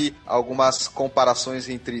comentar aqui algumas comparações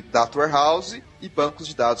entre data warehouse e bancos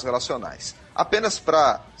de dados relacionais. Apenas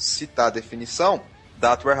para citar a definição,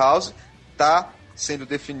 data warehouse está sendo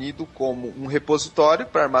definido como um repositório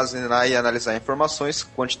para armazenar e analisar informações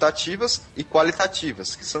quantitativas e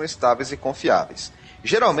qualitativas, que são estáveis e confiáveis.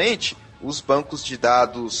 Geralmente, os bancos de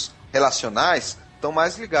dados relacionais estão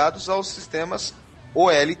mais ligados aos sistemas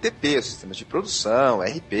OLTP, sistemas de produção,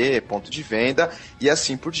 RP, ponto de venda e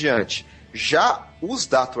assim por diante. Já os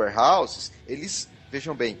data warehouses,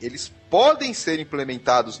 vejam bem, eles podem ser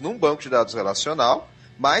implementados num banco de dados relacional,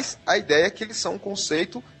 mas a ideia é que eles são um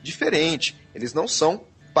conceito diferente. Eles não são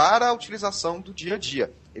para a utilização do dia a dia.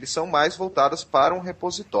 Eles são mais voltados para um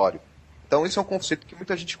repositório. Então, isso é um conceito que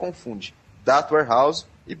muita gente confunde. Data warehouse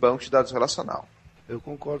e banco de dados relacional. Eu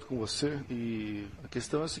concordo com você e a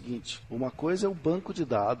questão é a seguinte, uma coisa é o banco de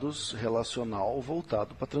dados relacional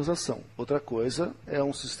voltado para transação. Outra coisa é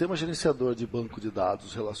um sistema gerenciador de banco de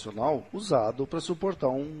dados relacional usado para suportar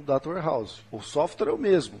um data warehouse. O software é o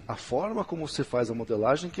mesmo, a forma como você faz a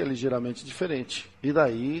modelagem que é ligeiramente diferente. E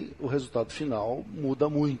daí o resultado final muda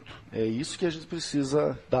muito. É isso que a gente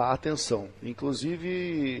precisa dar atenção.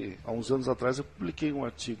 Inclusive, há uns anos atrás eu publiquei um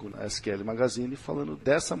artigo na SQL Magazine falando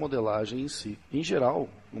dessa modelagem em si. Em geral,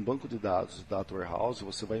 um banco de dados, Data Warehouse,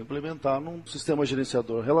 você vai implementar num sistema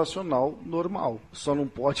gerenciador relacional normal. Só não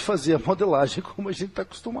pode fazer a modelagem como a gente está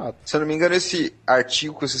acostumado. Se eu não me engano, esse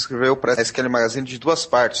artigo que você escreveu para a SQL Magazine de 2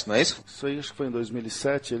 partes, não é isso? Isso aí acho que foi em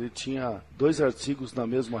 2007. Ele tinha 2 artigos na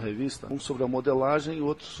mesma revista. Um sobre a modelagem e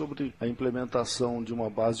outro sobre a implementação de uma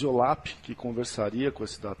base OLAP que conversaria com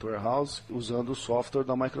esse Data Warehouse usando o software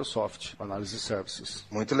da Microsoft, Analysis Services.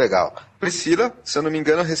 Muito legal. Priscila, se eu não me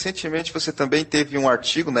engano, recentemente você também teve um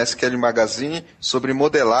artigo na SQL Magazine sobre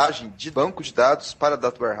modelagem de banco de dados para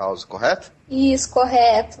Data Warehouse, correto? Isso,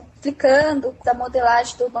 correto. Explicando da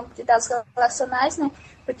modelagem do banco de dados relacionais, né?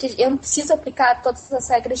 Porque eu não preciso aplicar todas as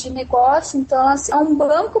regras de negócio, então assim, é um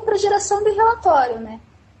banco para geração de relatório, né?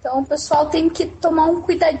 Então o pessoal tem que tomar um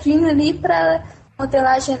cuidadinho ali para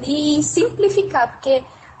modelagem ali e simplificar, porque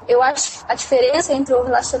eu acho que a diferença entre o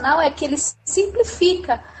relacional é que ele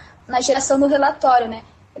simplifica na geração do relatório, né?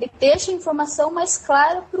 Ele deixa a informação mais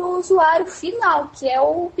clara para o usuário final, que é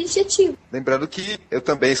o objetivo. Lembrando que eu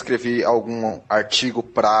também escrevi algum artigo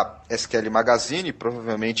para SQL Magazine,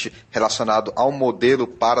 provavelmente relacionado ao modelo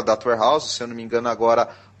para Data Warehouse, se eu não me engano agora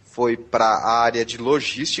foi para a área de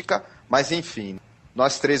logística, mas enfim,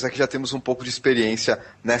 nós três aqui já temos um pouco de experiência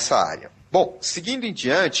nessa área. Bom, seguindo em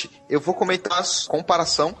diante, eu vou comentar a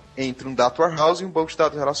comparação entre um Data Warehouse e um banco de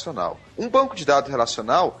dados relacional. Um banco de dados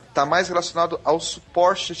relacional está mais relacionado ao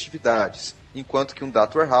suporte de atividades, enquanto que um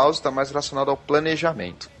Data Warehouse está mais relacionado ao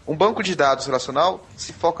planejamento. Um banco de dados relacional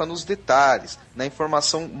se foca nos detalhes, na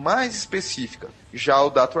informação mais específica. Já o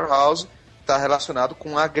Data Warehouse está relacionado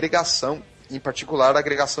com a agregação, em particular a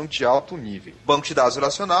agregação de alto nível. Banco de dados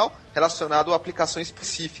relacional relacionado à aplicação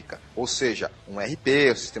específica, ou seja, um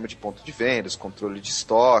RP, um sistema de ponto de vendas, controle de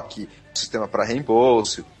estoque, um sistema para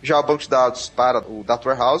reembolso. Já o banco de dados para o Data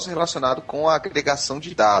Warehouse relacionado com a agregação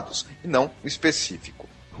de dados, e não o específico.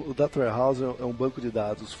 O Data Warehouse é um banco de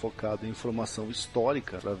dados focado em informação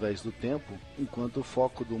histórica através do tempo, enquanto o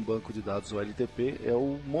foco de um banco de dados OLTP é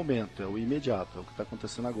o momento, é o imediato, é o que está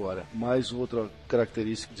acontecendo agora. Mas outra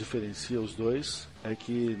característica que diferencia os dois é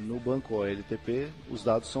que no banco OLTP os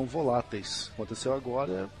dados são voláteis. Aconteceu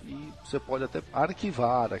agora e você pode até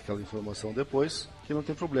arquivar aquela informação depois, que não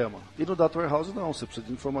tem problema. E no Data Warehouse não, você precisa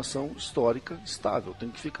de informação histórica estável, tem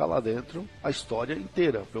que ficar lá dentro a história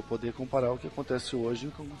inteira para eu poder comparar o que acontece hoje e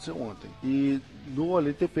o que aconteceu ontem. E no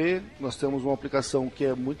OLTP nós temos uma aplicação que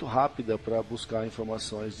é muito rápida para buscar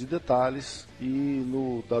informações de detalhes E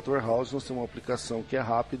no Data Warehouse nós temos uma aplicação que é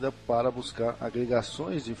rápida para buscar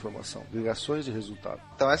agregações de informação, agregações de resultado.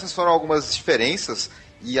 Então essas foram algumas diferenças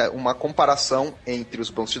e uma comparação entre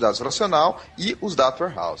os bancos de dados relacional e os Data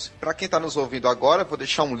Warehouse. Para quem está nos ouvindo agora, vou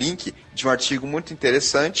deixar um link de um artigo muito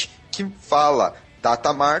interessante que fala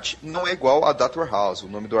Data Mart não é igual a Data Warehouse. O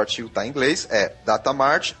nome do artigo está em inglês, é Data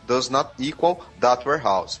Mart does not equal Data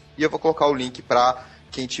Warehouse. E eu vou colocar o link para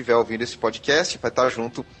quem estiver ouvindo esse podcast, vai estar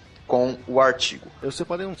junto com o artigo. Eu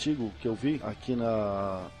separei um artigo que eu vi aqui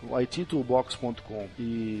no ittoolbox.com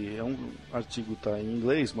e é um artigo que está em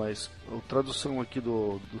inglês, mas a tradução aqui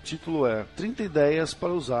do título é 30 ideias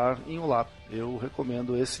para usar em OLAP. Eu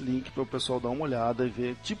recomendo esse link para o pessoal dar uma olhada e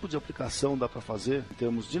ver que tipo de aplicação dá para fazer em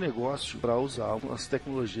termos de negócio para usar as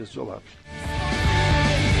tecnologias de OLAP.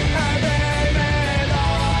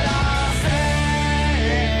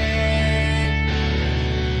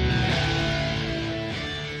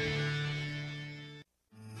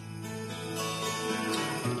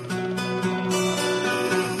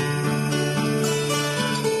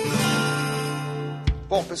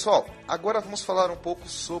 Bom, pessoal, agora vamos falar um pouco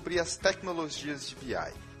sobre as tecnologias de BI.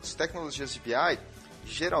 As tecnologias de BI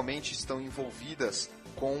geralmente estão envolvidas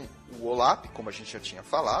com o OLAP, como a gente já tinha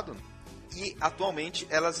falado, e atualmente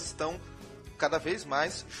elas estão cada vez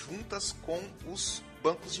mais juntas com os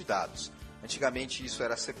bancos de dados. Antigamente isso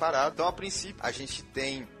era separado, então a princípio a gente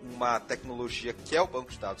tem uma tecnologia que é o banco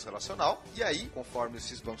de dados relacional, e aí, conforme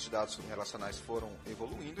esses bancos de dados relacionais foram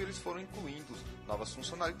evoluindo, eles foram incluindo novas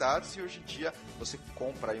funcionalidades, e hoje em dia você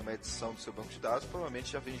compra aí uma edição do seu banco de dados,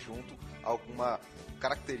 provavelmente já vem junto alguma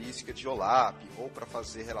característica de OLAP, ou para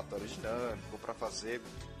fazer relatório dinâmico, ou para fazer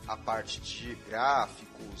a parte de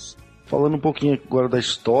gráficos. Falando um pouquinho agora da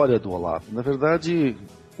história do OLAP, na verdade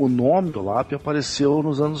o nome do OLAP apareceu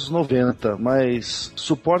nos anos 90, mas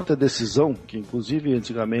suporte à decisão, que inclusive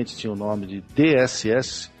antigamente tinha o nome de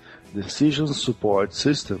DSS, Decision Support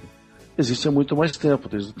System, existe há muito mais tempo,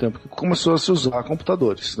 desde o tempo que começou a se usar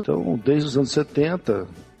computadores. Então, desde os anos 70,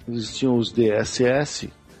 existiam os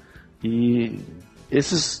DSS, e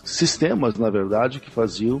esses sistemas, na verdade, o que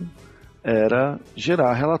faziam era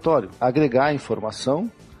gerar relatório, agregar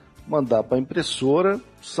informação, mandar para a impressora,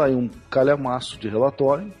 sair um calhamaço de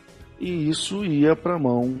relatório, e isso ia para a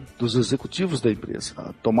mão dos executivos da empresa.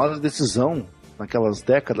 A tomada de decisão, naquelas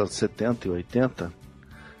décadas de 70 e 80,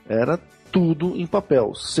 era tudo em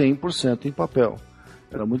papel, 100% em papel.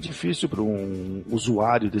 Era muito difícil para um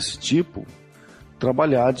usuário desse tipo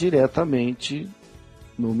trabalhar diretamente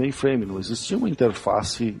no mainframe, não existia uma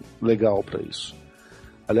interface legal para isso.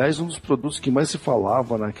 Aliás, um dos produtos que mais se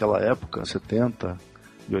falava naquela época, 70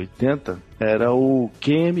 e 80, era o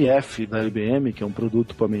QMF da IBM, que é um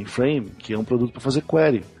produto para mainframe, que é um produto para fazer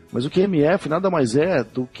query. Mas o QMF nada mais é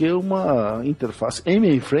do que uma interface em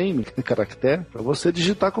mainframe, caractere, para você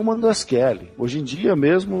digitar comando SQL. Hoje em dia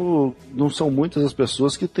mesmo, não são muitas as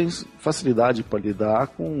pessoas que têm facilidade para lidar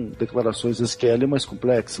com declarações SQL mais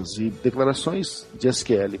complexas. E declarações de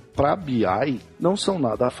SQL para BI não são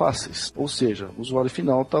nada fáceis. Ou seja, o usuário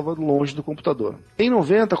final estava longe do computador. Em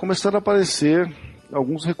 90 começaram a aparecer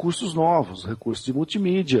alguns recursos novos, recursos de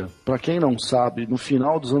multimídia. Para quem não sabe, no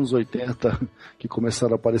final dos anos 80 que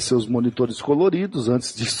começaram a aparecer os monitores coloridos.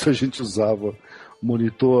 Antes disso a gente usava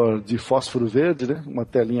monitor de fósforo verde, né? Uma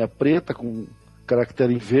telinha preta com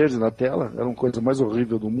caractere em verde na tela, era uma coisa mais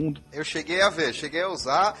horrível do mundo. Eu cheguei a ver, cheguei a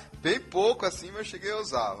usar, bem pouco assim, mas eu cheguei a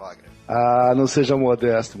usar, Wagner. Ah, não seja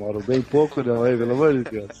modesto, Mauro, bem pouco não, hein, pelo amor de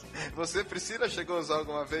Deus. Você, Priscila, chegou a usar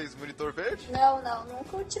alguma vez monitor verde? Não,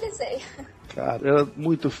 nunca utilizei. Cara, era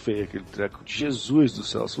muito feio aquele treco, Jesus do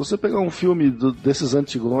céu. Se você pegar um filme desses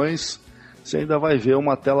antigões, você ainda vai ver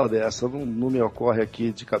uma tela dessa. Não me ocorre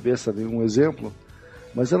aqui de cabeça nenhum exemplo,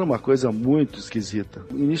 mas era uma coisa muito esquisita.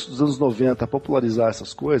 No início dos anos 90, a popularizar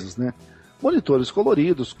essas coisas, né? Monitores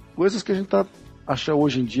coloridos, coisas que a gente acha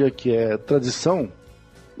hoje em dia que é tradição.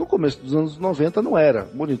 No começo dos anos 90 não era.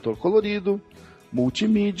 Monitor colorido,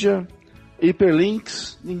 multimídia,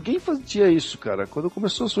 hyperlinks, ninguém fazia isso, cara. Quando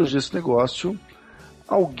começou a surgir esse negócio,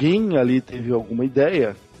 alguém ali teve alguma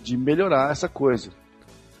ideia de melhorar essa coisa.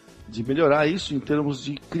 De melhorar isso em termos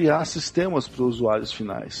de criar sistemas para os usuários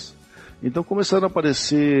finais. Então começaram a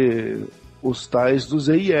aparecer os tais dos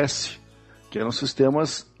EIS, que eram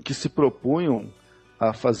sistemas que se propunham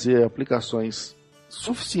a fazer aplicações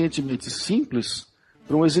suficientemente simples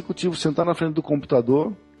para um executivo sentar na frente do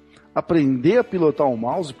computador, aprender a pilotar um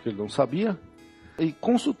mouse, porque ele não sabia, e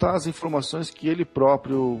consultar as informações que ele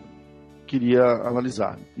próprio queria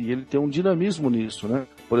analisar. E ele tem um dinamismo nisso, né?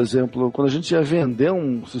 Por exemplo, quando a gente ia vender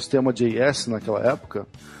um sistema de EIS naquela época,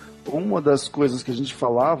 uma das coisas que a gente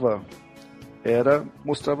falava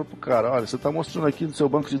mostrava pro cara, olha, você está mostrando aqui no seu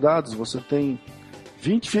banco de dados, você tem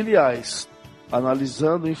 20 filiais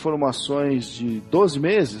analisando informações de 12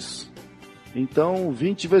 meses, então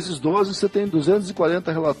 20 vezes 12 você tem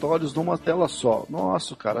 240 relatórios numa tela só.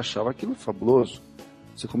 Nossa, o cara achava aquilo fabuloso.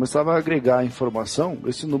 Você começava a agregar informação,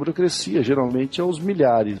 esse número crescia, geralmente aos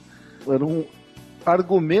milhares. Era um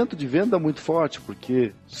argumento de venda muito forte,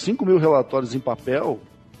 porque 5.000 relatórios em papel,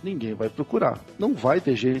 ninguém vai procurar. Não vai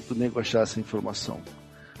ter jeito de nego achar essa informação.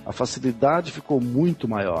 A facilidade ficou muito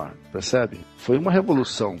maior, percebe? Foi uma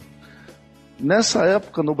revolução. Nessa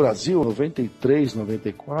época no Brasil, 93,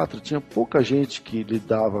 94, tinha pouca gente que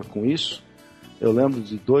lidava com isso. Eu lembro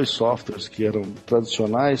de 2 softwares que eram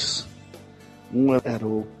tradicionais. Um era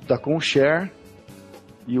o da Conshare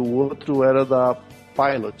e o outro era da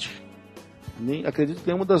Pilot. Acredito que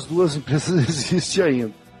nenhuma das duas empresas existe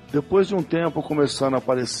ainda. Depois de um tempo começaram a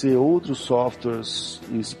aparecer outros softwares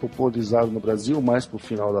e se popularizaram no Brasil, mais para o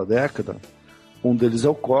final da década. Um deles é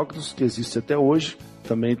o Cognos, que existe até hoje.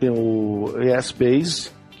 Também tem o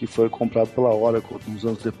ESBase, que foi comprado pela Oracle uns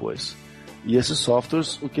anos depois. E esses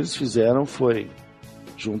softwares, o que eles fizeram foi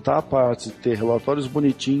juntar a parte de ter relatórios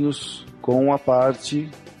bonitinhos com a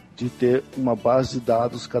parte de ter uma base de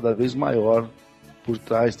dados cada vez maior por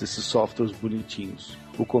trás desses softwares bonitinhos.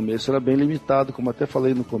 O começo era bem limitado, como até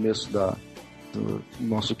falei no começo do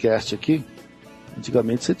nosso cast aqui.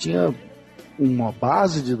 Antigamente você tinha uma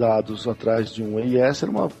base de dados atrás de um EIS,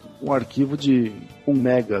 era um arquivo de 1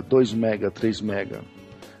 mega, 2 mega, 3 mega.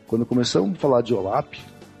 Quando começamos a falar de OLAP,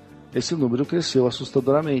 esse número cresceu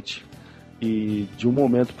assustadoramente. E de um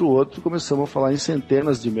momento para o outro começamos a falar em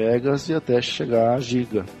centenas de megas e até chegar a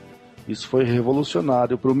giga. Isso foi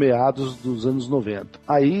revolucionário para o meados dos anos 90.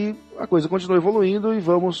 Aí a coisa continuou evoluindo e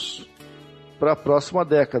vamos para a próxima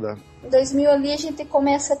década. Em 2000 ali a gente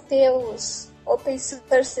começa a ter os Open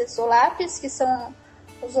Source OLAPs, que são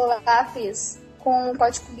os OLAPs com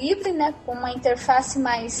código livre, né, com uma interface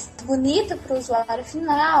mais bonita para o usuário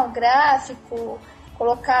final, gráfico,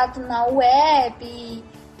 colocado na web,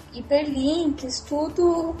 hiperlinks,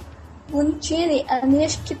 tudo bonitinho. Ali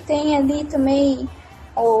acho que tem ali também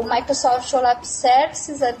o Microsoft OLAP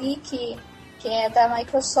Services ali, que é da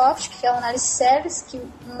Microsoft, que é o Analysis Service, que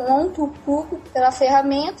monta o cubo pela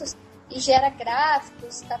ferramenta e gera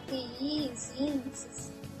gráficos, KPIs,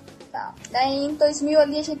 índices e tal. Daí em 2000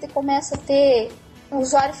 ali a gente começa a ter, o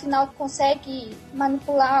usuário final consegue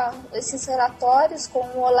manipular esses relatórios com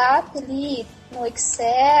o OLAP ali no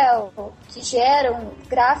Excel, que geram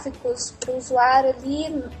gráficos para o usuário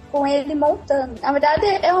ali, com ele montando. Na verdade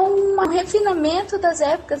é um refinamento das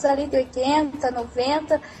épocas ali de 80,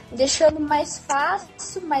 90, deixando mais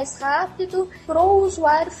fácil, mais rápido para o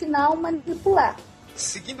usuário final manipular.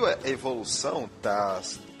 Seguindo a evolução da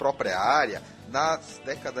própria área, na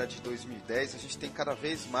década de 2010 a gente tem cada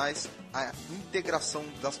vez mais a integração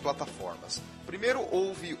das plataformas. Primeiro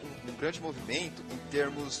houve um grande movimento em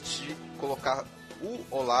termos de colocar o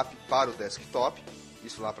OLAP para o desktop,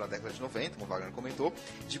 isso lá para a década de 90, como o Wagner comentou.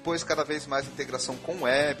 Depois cada vez mais integração com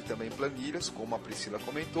web, também planilhas, como a Priscila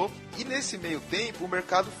comentou. E nesse meio tempo o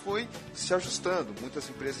mercado foi se ajustando. Muitas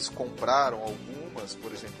empresas compraram algumas,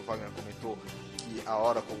 por exemplo, o Wagner comentou que a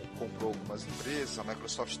Oracle comprou algumas empresas, a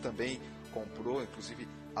Microsoft também comprou, inclusive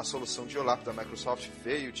a solução de OLAP da Microsoft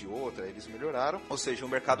veio de outra, eles melhoraram, ou seja, o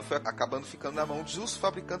mercado foi acabando ficando na mão dos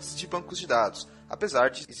fabricantes de bancos de dados, apesar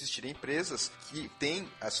de existirem empresas que têm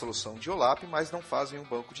a solução de OLAP, mas não fazem um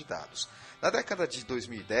banco de dados. Na década de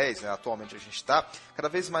 2010, né, atualmente a gente está, cada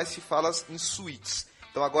vez mais se fala em suítes,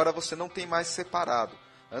 então agora você não tem mais separado.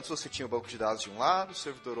 Antes você tinha o banco de dados de um lado, o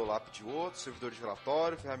servidor OLAP de outro, servidor de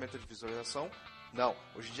relatório, ferramenta de visualização. Não,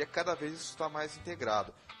 hoje em dia cada vez isso está mais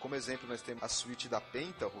integrado. Como exemplo, nós temos a suíte da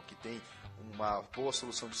Pentaho, que tem uma boa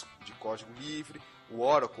solução de código livre, o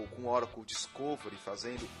Oracle com o Oracle Discovery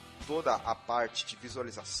fazendo toda a parte de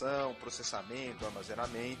visualização, processamento,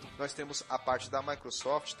 armazenamento. Nós temos a parte da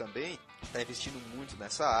Microsoft também, está investindo muito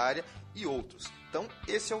nessa área, e outros. Então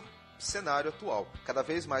esse é o cenário atual, cada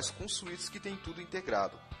vez mais com suítes que tem tudo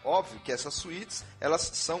integrado. Óbvio que essas suítes elas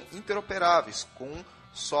são interoperáveis com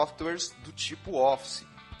softwares do tipo Office.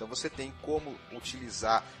 Então você tem como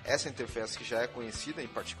utilizar essa interface que já é conhecida, em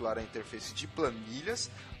particular a interface de planilhas,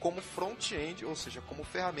 como front-end, ou seja, como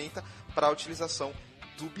ferramenta para a utilização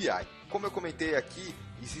do BI. Como eu comentei aqui,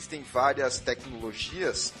 existem várias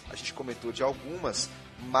tecnologias, a gente comentou de algumas,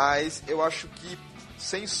 mas eu acho que,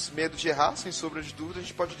 sem medo de errar, sem sombra de dúvida, a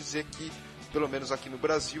gente pode dizer que, pelo menos aqui no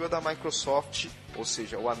Brasil, a da Microsoft, ou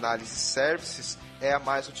seja, o Analysis Services, é a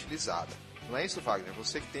mais utilizada. Não é isso, Wagner?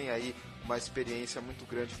 Você que tem aí uma experiência muito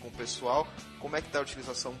grande com o pessoal, como é que está a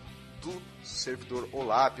utilização do servidor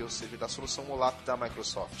OLAP, ou seja, da solução OLAP da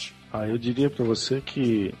Microsoft? Eu diria para você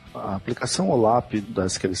que a aplicação OLAP da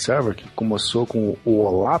SQL Server, que começou com o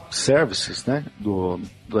OLAP Services, né, do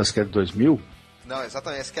SQL 2000. Não,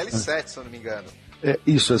 exatamente, SQL 7, se eu não me engano.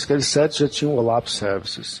 Isso, a SQL 7 já tinha o OLAP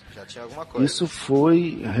Services. Já tinha alguma coisa. Isso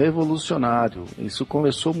foi revolucionário. Isso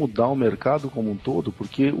começou a mudar o mercado como um todo,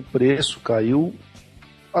 porque o preço caiu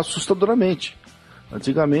assustadoramente.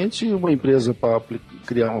 Antigamente, uma empresa para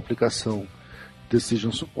criar uma aplicação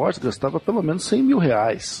Decision Support gastava pelo menos R$100 mil.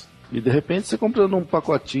 E de repente, você comprando um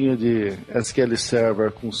pacotinho de SQL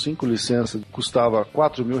Server com 5 licenças, custava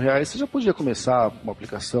R$4 mil, você já podia começar uma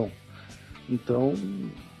aplicação. Então,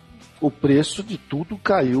 o preço de tudo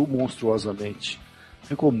caiu monstruosamente.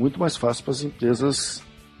 Ficou muito mais fácil para as empresas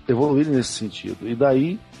evoluírem nesse sentido. E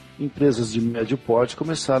daí, empresas de médio porte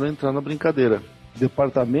começaram a entrar na brincadeira.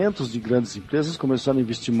 Departamentos de grandes empresas começaram a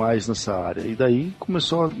investir mais nessa área. E daí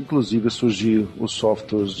começou, inclusive, a surgir os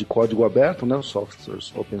softwares de código aberto, né, os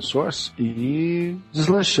softwares open source, e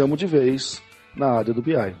deslanchamos de vez na área do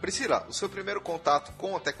BI. Priscila, o seu primeiro contato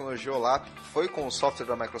com a tecnologia OLAP foi com o software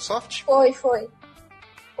da Microsoft? Foi.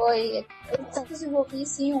 Eu desenvolvi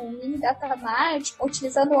sim, um mini data mart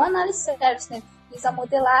utilizando o Analysis Service, né? Fiz a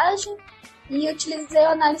modelagem e utilizei o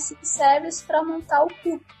Analysis Service para montar o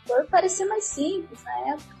cubo. Por parecer mais simples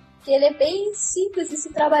na época, porque ele é bem simples de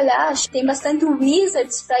se trabalhar. Tem bastante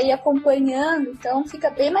wizards para ir acompanhando, então fica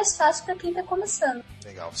bem mais fácil para quem está começando.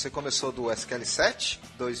 Legal. Você começou do SQL 7,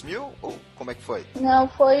 2000 ou como é que foi? Não,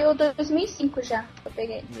 foi o 2005 já que eu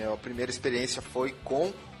peguei. Minha primeira experiência foi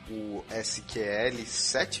com o SQL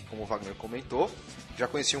 7, como o Wagner comentou. Já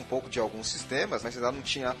conhecia um pouco de alguns sistemas, mas ainda não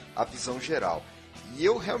tinha a visão geral. E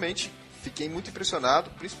eu realmente fiquei muito impressionado,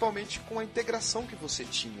 principalmente com a integração que você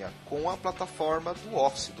tinha com a plataforma do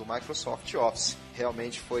Office, do Microsoft Office.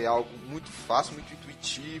 Realmente foi algo muito fácil, muito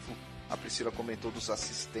intuitivo. A Priscila comentou dos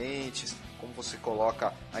assistentes, como você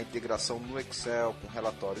coloca a integração no Excel com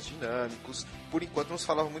relatórios dinâmicos. Por enquanto não se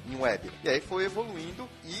falava muito em web. E aí foi evoluindo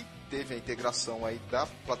e teve a integração aí da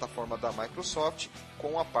plataforma da Microsoft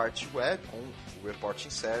com a parte web, com o Reporting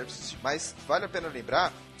Services. Mas vale a pena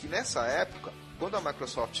lembrar que nessa época, quando a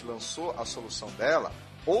Microsoft lançou a solução dela,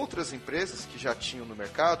 outras empresas que já tinham no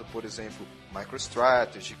mercado, por exemplo,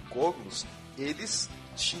 MicroStrategy, Cognos, eles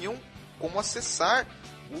tinham como acessar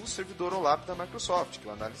o servidor OLAP da Microsoft, que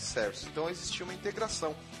é o Analysis Service. Então existia uma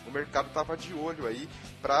integração. O mercado estava de olho aí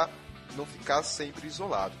para não ficar sempre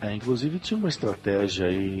isolado. Inclusive tinha uma estratégia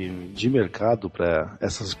aí de mercado para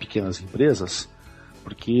essas pequenas empresas,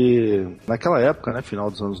 porque naquela época, né,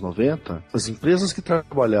 final dos anos 90, as empresas que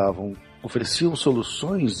trabalhavam, ofereciam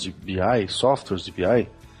soluções de BI, softwares de BI,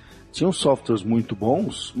 tinham softwares muito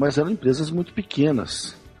bons, mas eram empresas muito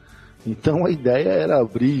pequenas. Então a ideia era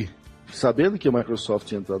abrir, sabendo que a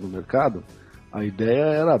Microsoft ia entrar no mercado, a ideia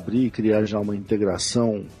era abrir e criar já uma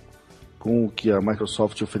integração com o que a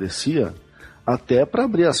Microsoft oferecia, até para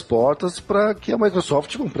abrir as portas para que a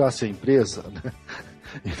Microsoft comprasse a empresa, né?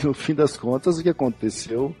 E no fim das contas, o que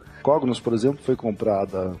aconteceu? Cognos, por exemplo, foi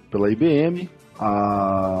comprada pela IBM,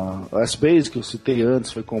 a Essbase, que eu citei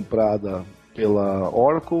antes, foi comprada pela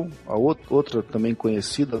Oracle, a outra também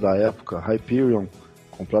conhecida da época, Hyperion,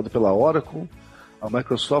 comprada pela Oracle. A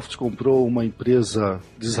Microsoft comprou uma empresa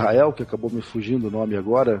de Israel, que acabou me fugindo o nome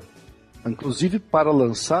agora. Inclusive, para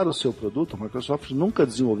lançar o seu produto, a Microsoft nunca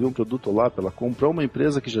desenvolveu um produto lá, ela comprou uma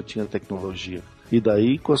empresa que já tinha tecnologia. E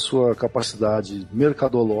daí, com a sua capacidade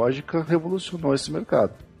mercadológica, revolucionou esse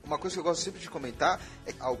mercado. Uma coisa que eu gosto sempre de comentar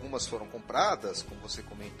é que algumas foram compradas, como você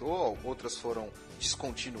comentou, outras foram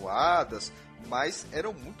descontinuadas, mas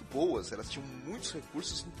eram muito boas, elas tinham muitos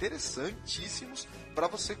recursos interessantíssimos para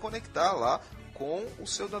você conectar lá com o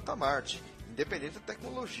seu datamart, independente da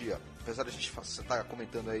tecnologia. Apesar de a gente estar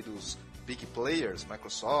comentando aí dos big players,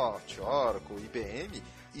 Microsoft, Oracle, IBM,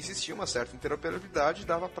 existia uma certa interoperabilidade e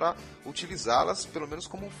dava para utilizá-las pelo menos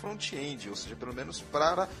como um front-end, ou seja, pelo menos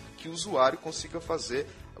para que o usuário consiga fazer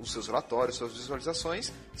os seus relatórios, suas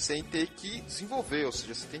visualizações, sem ter que desenvolver, ou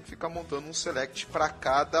seja, você tem que ficar montando um select para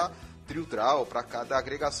cada drill draw, para cada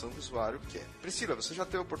agregação que o usuário quer. Priscila, você já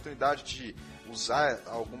teve a oportunidade de usar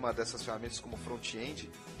alguma dessas ferramentas como front-end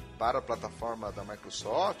para a plataforma da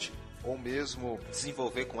Microsoft, ou mesmo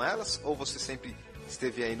desenvolver com elas, ou você sempre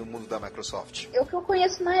esteve aí no mundo da Microsoft? O que eu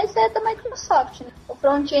conheço mais é da Microsoft, né? O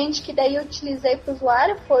front-end que daí eu utilizei para o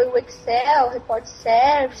usuário foi o Excel, Report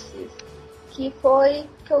Services, que foi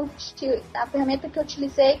a ferramenta que eu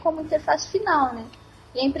utilizei como interface final, né?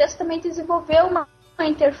 E a empresa também desenvolveu uma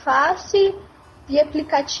interface de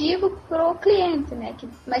aplicativo para o cliente, né? Que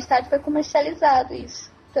mais tarde foi comercializado isso.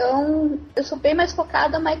 Então, eu sou bem mais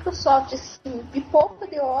focada na Microsoft. Assim, vi pouco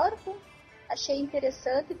de Oracle, achei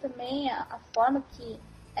interessante também a forma que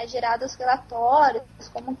é gerado os relatórios,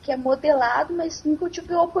 como que é modelado, mas nunca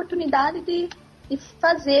tive a oportunidade de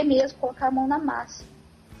fazer mesmo, colocar a mão na massa,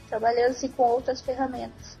 trabalhando assim com outras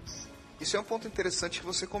ferramentas. Isso é um ponto interessante que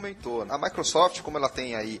você comentou. A Microsoft, como ela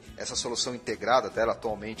tem aí essa solução integrada dela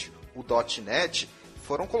atualmente, o .NET,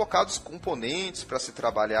 foram colocados componentes para se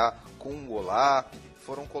trabalhar com o OLAP,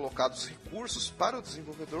 foram colocados recursos para o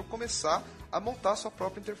desenvolvedor começar a montar sua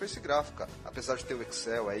própria interface gráfica. Apesar de ter o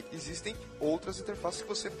Excel aí, existem outras interfaces que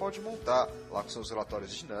você pode montar, lá com seus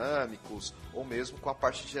relatórios dinâmicos, ou mesmo com a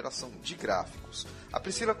parte de geração de gráficos. A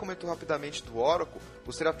Priscila comentou rapidamente do Oracle,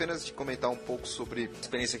 gostaria apenas de comentar um pouco sobre a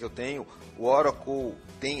experiência que eu tenho. O Oracle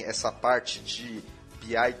tem essa parte de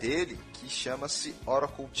BI dele, que chama-se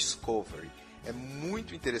Oracle Discovery. É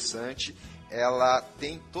muito interessante. Ela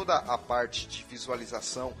tem toda a parte de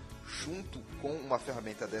visualização junto com uma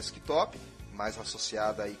ferramenta desktop, mais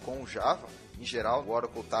associada aí com o Java. Em geral, o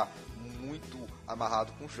Oracle está muito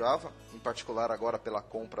amarrado com Java, em particular agora pela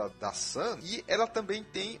compra da Sun. E ela também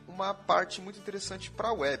tem uma parte muito interessante para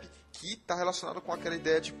a web, que está relacionada com aquela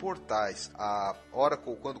ideia de portais. A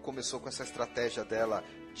Oracle, quando começou com essa estratégia dela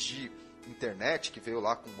de internet, que veio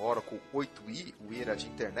lá com o Oracle 8i, o I era de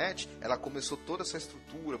internet, ela começou toda essa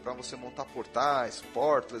estrutura para você montar portais,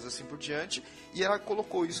 portals, assim por diante, e ela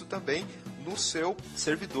colocou isso também no seu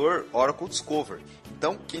servidor Oracle Discovery.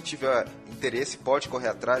 Então, quem tiver interesse pode correr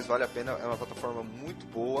atrás, vale a pena, é uma plataforma muito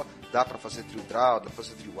boa, dá para fazer drill down, dá para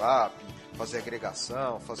fazer drill up, fazer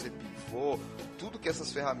agregação, fazer pivô, tudo que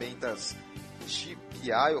essas ferramentas de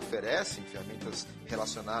BI oferecem, ferramentas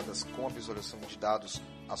relacionadas com a visualização de dados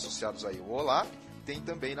associados aí ao OLAP, tem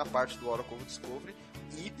também na parte do Oracle Discovery,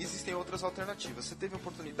 e existem outras alternativas. Você teve a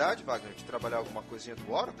oportunidade, Wagner, de trabalhar alguma coisinha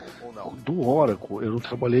do Oracle ou não? Do Oracle, eu não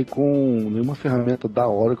trabalhei com nenhuma ferramenta da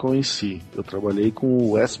Oracle em si. Eu trabalhei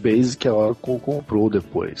com o S-Base que a Oracle comprou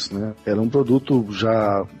depois, né? Era um produto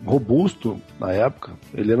já robusto na época.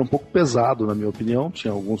 Ele era um pouco pesado, na minha opinião.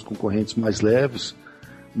 Tinha alguns concorrentes mais leves,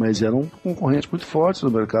 mas era um concorrente muito forte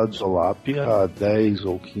no mercado de OLAP há 10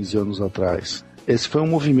 ou 15 anos atrás. Esse foi um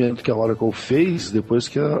movimento que a Oracle fez depois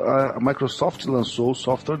que a Microsoft lançou o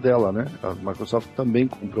software dela, né? A Microsoft também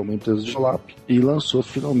comprou uma empresa de OLAP e lançou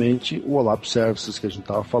finalmente o OLAP Services que a gente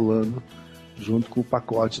estava falando, junto com o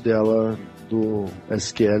pacote dela do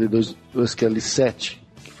SQL 7,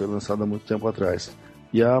 que foi lançado há muito tempo atrás.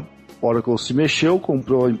 E a Oracle se mexeu,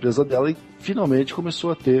 comprou a empresa dela e finalmente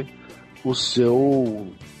começou a ter o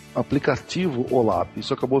seu aplicativo OLAP.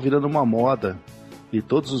 Isso acabou virando uma moda e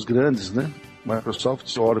todos os grandes, né?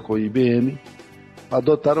 Microsoft, Oracle e IBM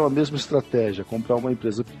adotaram a mesma estratégia, comprar uma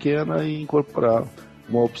empresa pequena e incorporar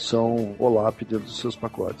uma opção OLAP dentro dos seus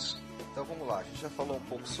pacotes. Então vamos lá, a gente já falou um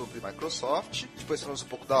pouco sobre Microsoft, depois falamos um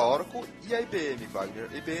pouco da Oracle e a IBM, Wagner.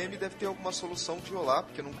 A IBM deve ter alguma solução de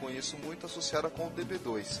OLAP, que eu não conheço muito, associada com o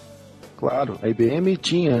DB2. Claro, a IBM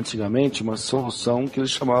tinha antigamente uma solução que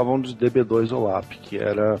eles chamavam de DB2 OLAP, que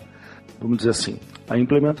era, vamos dizer assim, a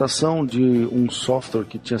implementação de um software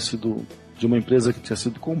que tinha sido de uma empresa que tinha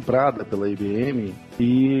sido comprada pela IBM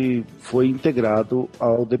e foi integrado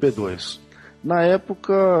ao DB2. Na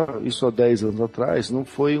época, isso há 10 anos atrás, não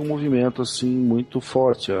foi um movimento assim muito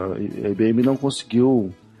forte. A IBM não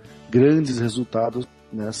conseguiu grandes resultados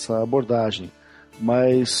nessa abordagem.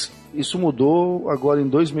 Mas isso mudou agora em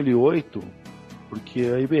 2008, porque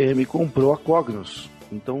a IBM comprou a Cognos.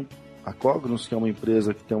 Então, a Cognos, que é uma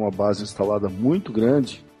empresa que tem uma base instalada muito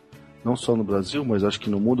grande, não só no Brasil, mas acho que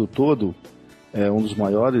no mundo todo, é um dos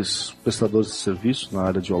maiores prestadores de serviço na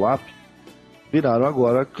área de OLAP, viraram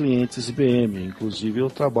agora clientes IBM. Inclusive, eu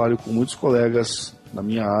trabalho com muitos colegas na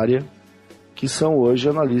minha área que são hoje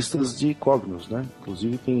analistas de Cognos, né?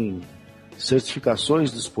 Inclusive, tem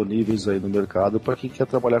certificações disponíveis aí no mercado para quem quer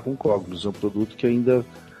trabalhar com Cognos. É um produto que ainda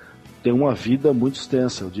tem uma vida muito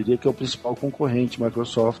extensa. Eu diria que é o principal concorrente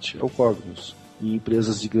Microsoft, é o Cognos. Em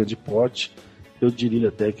empresas de grande porte, eu diria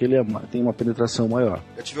até que ele tem uma penetração maior.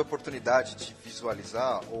 Eu tive a oportunidade de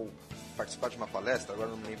visualizar ou participar de uma palestra, agora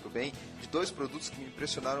não me lembro bem, de 2 produtos que me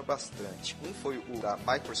impressionaram bastante. Um foi o da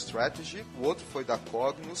MicroStrategy, o outro foi da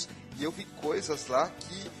Cognos, e eu vi coisas lá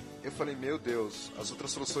que eu falei, meu Deus, as outras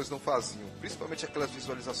soluções não faziam. Principalmente aquelas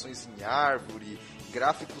visualizações em árvore,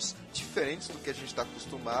 gráficos diferentes do que a gente está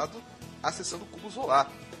acostumado, acessando cubos OLAP.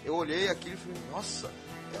 Eu olhei aquilo e falei, nossa,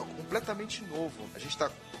 é completamente novo. A gente está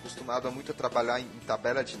acostumado a muito a trabalhar em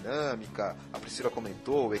tabela dinâmica, a Priscila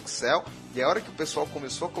comentou, o Excel, e a hora que o pessoal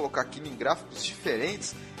começou a colocar aquilo em gráficos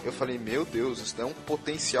diferentes, eu falei, meu Deus, isso é um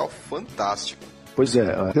potencial fantástico. Pois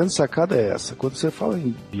é, a grande sacada é essa. Quando você fala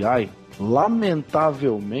em BI,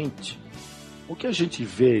 Lamentavelmente, o que a gente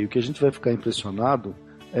vê e o que a gente vai ficar impressionado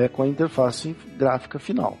é com a interface gráfica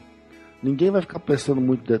final. Ninguém vai ficar prestando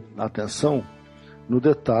muita atenção no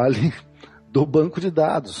detalhe do banco de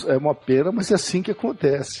dados. É uma pena, mas é assim que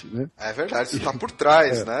acontece, né? É verdade, isso está por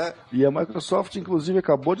trás, né? E a Microsoft, inclusive,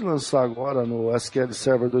 acabou de lançar agora no SQL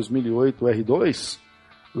Server 2008 R2,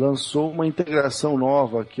 lançou uma integração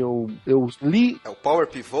nova que eu li. É o Power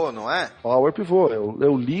Pivot, não é? Power Pivot.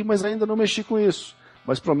 Eu li, mas ainda não mexi com isso.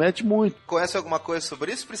 Mas promete muito. Conhece alguma coisa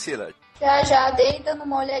sobre isso, Priscila? Já dei dando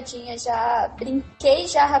uma olhadinha, já brinquei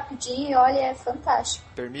já rapidinho e olha, é fantástico.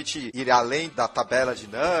 Permite ir além da tabela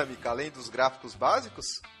dinâmica, além dos gráficos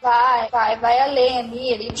básicos? Vai além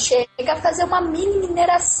ali, ele chega a fazer uma mini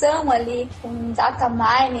mineração ali, com data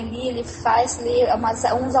mine ali, ele faz ali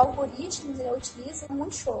uns algoritmos, ele utiliza,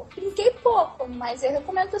 muito show. Brinquei pouco, mas eu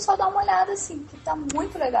recomendo o pessoal dar uma olhada assim, que tá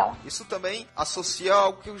muito legal. Isso também associa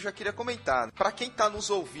algo que eu já queria comentar. Para quem tá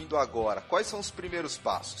nos ouvindo agora, quais são os primeiros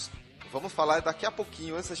passos? Vamos falar daqui a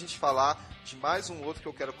pouquinho, antes da gente falar de mais um outro que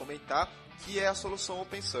eu quero comentar, que é a solução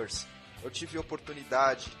open source. Eu tive a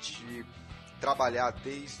oportunidade de trabalhar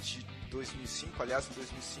desde 2005, aliás, em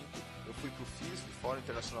 2005 eu fui para o FISB, Fórum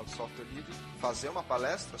Internacional de Software Livre, fazer uma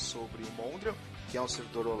palestra sobre o Mondrian, que é um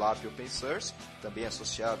servidor OLAP open source, também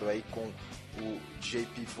associado aí com o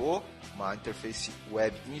JPivot, uma interface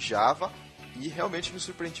web em Java, e realmente me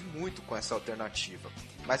surpreendi muito com essa alternativa.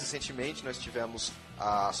 Mais recentemente nós tivemos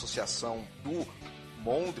a associação do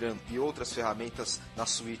Mondrian e outras ferramentas na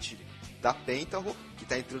suíte da Pentaho, que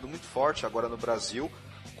está entrando muito forte agora no Brasil,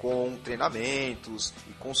 com treinamentos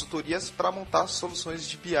e consultorias para montar soluções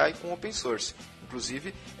de BI com open source.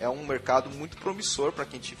 Inclusive, é um mercado muito promissor para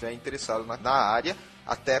quem estiver interessado na área,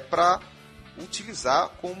 até para utilizar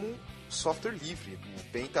como software livre. O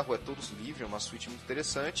Pentaho é todos livre, é uma suíte muito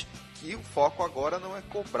interessante, que o foco agora não é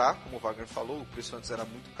cobrar, como o Wagner falou, o preço antes era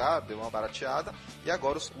muito caro, deu uma barateada, e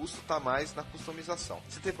agora os custos estão mais na customização.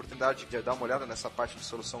 Você tem a oportunidade de dar uma olhada nessa parte de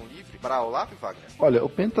solução livre para a OLAP, Wagner? Olha, o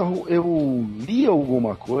Pentaho, eu li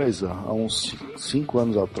alguma coisa há uns 5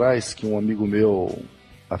 anos atrás, que um amigo meu,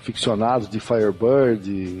 aficionado de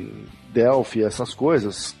Firebird, Delphi, essas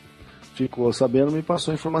coisas, ficou sabendo, me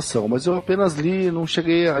passou a informação, mas eu apenas li, não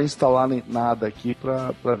cheguei a instalar nada aqui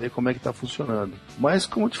para ver como é que está funcionando. Mas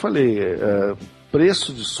como eu te falei,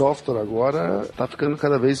 preço de software agora está ficando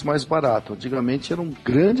cada vez mais barato. Antigamente era um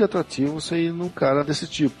grande atrativo você ir num cara desse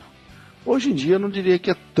tipo. Hoje em dia eu não diria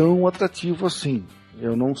que é tão atrativo assim.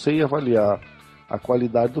 Eu não sei avaliar a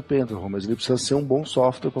qualidade do Pentaho, mas ele precisa ser um bom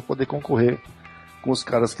software para poder concorrer com os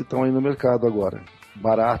caras que estão aí no mercado agora.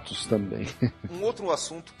 Baratos também. Um outro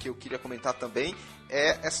assunto que eu queria comentar também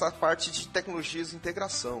é essa parte de tecnologias de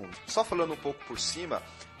integração. Só falando um pouco por cima,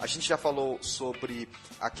 a gente já falou sobre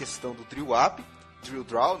a questão do Drill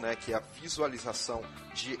Draw, né, que é a visualização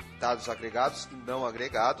de dados agregados e não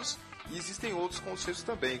agregados. E existem outros conceitos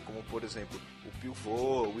também, como por exemplo o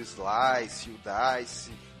Pivot, o Slice, o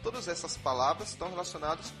Dice. Todas essas palavras estão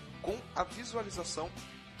relacionadas com a visualização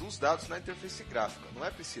dos dados na interface gráfica, não é,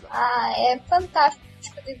 Priscila? É fantástico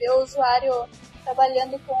de ver o usuário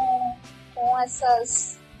trabalhando com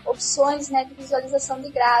essas opções, né, de visualização de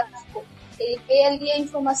gráfico. Ele vê ali a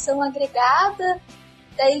informação agregada,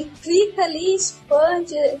 daí ele clica ali,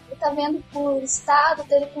 expande, ele está vendo por estado,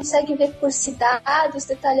 daí ele consegue ver por cidades,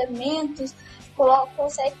 detalhamentos,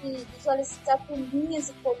 consegue visualizar por linhas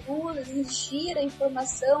e colunas, ele gira a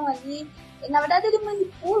informação ali. E, na verdade, ele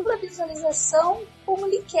manipula a visualização como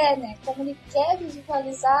ele quer, né? Como ele quer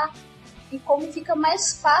visualizar e como fica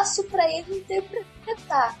mais fácil para ele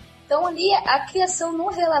interpretar. Então, ali, a criação no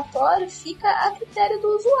relatório fica a critério do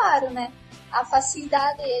usuário, né? A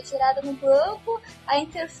facilidade é gerada no banco, a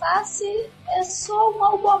interface é só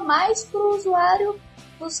algo a mais para o usuário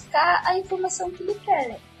buscar a informação que ele quer,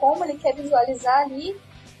 né? Como ele quer visualizar ali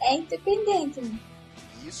é independente, né?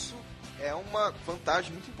 Isso é uma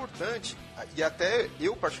vantagem muito importante e até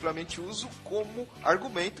eu particularmente uso como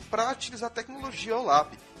argumento para utilizar a tecnologia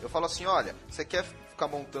OLAP. Eu falo assim, olha, você quer ficar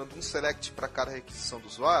montando um select para cada requisição do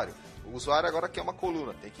usuário? O usuário agora quer uma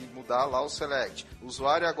coluna, tem que mudar lá o select. O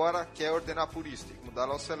usuário agora quer ordenar por isso, tem que mudar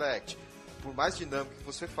lá o select. Por mais dinâmico que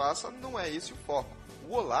você faça, não é esse o foco.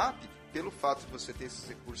 O OLAP, pelo fato de você ter esses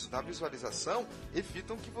recursos na visualização,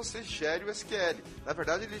 evitam que você gere o SQL. Na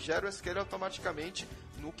verdade, ele gera o SQL automaticamente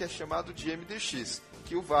no que é chamado de MDX,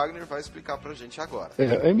 que o Wagner vai explicar para a gente agora.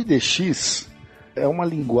 MDX é uma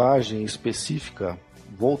linguagem específica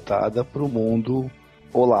voltada para o mundo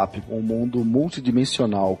OLAP, um mundo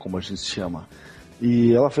multidimensional, como a gente chama.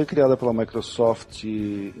 E ela foi criada pela Microsoft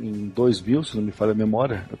em 2000, se não me falha a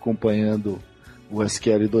memória, acompanhando o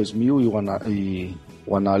SQL 2000 e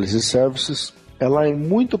o Analysis Services, ela é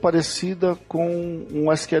muito parecida com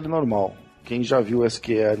um SQL normal. Quem já viu o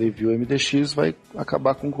SQL e viu o MDX vai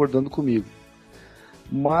acabar concordando comigo.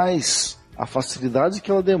 Mas a facilidade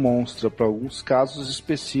que ela demonstra para alguns casos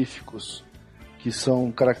específicos que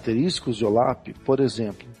são característicos de OLAP, por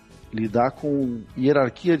exemplo, lidar com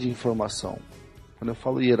hierarquia de informação. Quando eu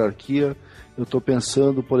falo hierarquia, eu estou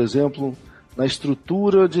pensando, por exemplo, na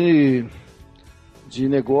estrutura de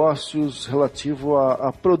negócios relativo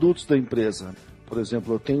a produtos da empresa. Por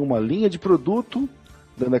exemplo, eu tenho uma linha de produto,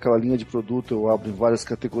 dentro daquela linha de produto eu abro em várias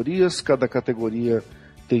categorias, cada categoria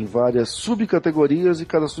tem várias subcategorias e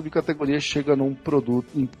cada subcategoria chega num produto,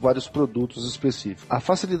 em vários produtos específicos. A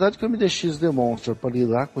facilidade que o MDX demonstra para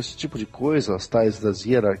lidar com esse tipo de coisa, as tais das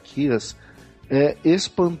hierarquias, é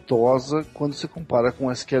espantosa quando se compara com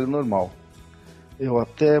o SQL normal. Eu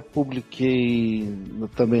até publiquei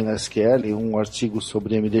também na SQL um artigo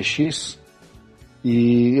sobre MDX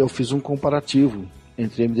e eu fiz um comparativo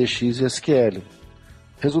entre MDX e SQL.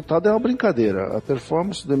 O resultado é uma brincadeira. A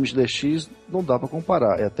performance do MDX não dá para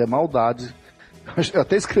comparar. É até maldade. Eu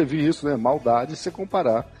até escrevi isso, né? Maldade se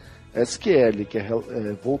comparar SQL, que é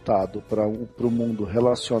voltado para o mundo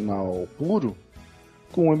relacional puro,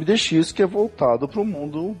 com o MDX, que é voltado para o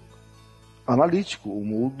mundo analítico, o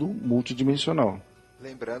mundo multidimensional.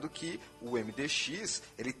 Lembrando que o MDX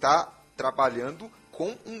ele está trabalhando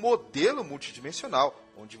com um modelo multidimensional,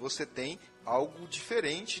 onde você tem algo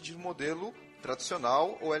diferente de um modelo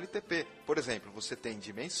tradicional ou LTP. Por exemplo, você tem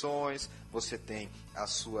dimensões, você tem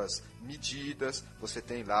as suas medidas, você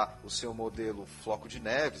tem lá o seu modelo floco de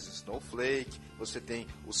neves, Snowflake, você tem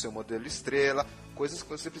o seu modelo estrela, coisas que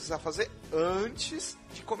você precisa fazer antes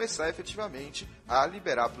de começar efetivamente a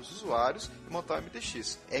liberar para os usuários e montar o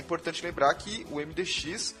MDX. É importante lembrar que o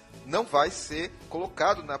MDX não vai ser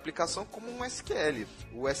colocado na aplicação como um SQL.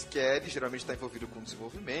 O SQL geralmente está envolvido com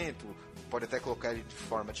desenvolvimento, pode até colocar ele de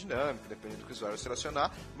forma dinâmica, dependendo do que o usuário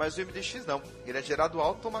selecionar, mas o MDX não. Ele é gerado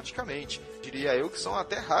automaticamente. Diria eu que são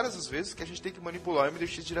até raras as vezes que a gente tem que manipular o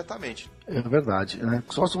MDX diretamente. É verdade, né?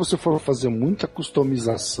 Só se você for fazer muita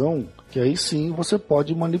customização, que aí sim você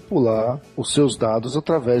pode manipular os seus dados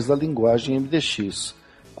através da linguagem MDX.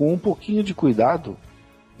 Com um pouquinho de cuidado,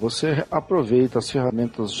 você aproveita as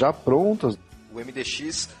ferramentas já prontas. O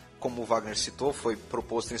MDX, como o Wagner citou, foi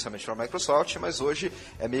proposto inicialmente pela Microsoft, mas hoje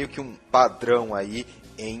é meio que um padrão aí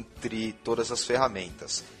entre todas as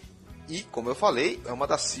ferramentas. E, como eu falei, é uma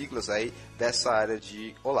das siglas aí dessa área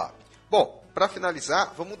de OLAP. Bom, para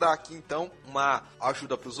finalizar, vamos dar aqui então uma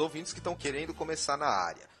ajuda para os ouvintes que estão querendo começar na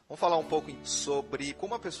área. Vamos falar um pouco sobre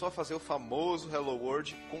como a pessoa fazer o famoso Hello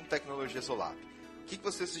World com tecnologias OLAP. O que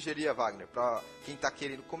você sugeria, Wagner, para quem está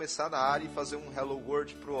querendo começar na área e fazer um Hello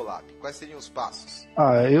World para o OLAP? Quais seriam os passos?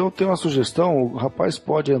 Eu tenho uma sugestão. O rapaz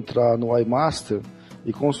pode entrar no iMaster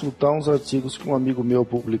e consultar uns artigos que um amigo meu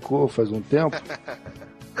publicou faz um tempo.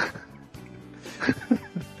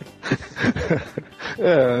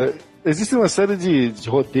 Existe uma série de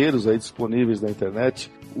roteiros aí disponíveis na internet.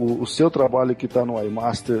 O seu trabalho que está no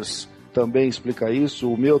iMasters também explica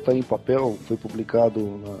isso. O meu está em papel, foi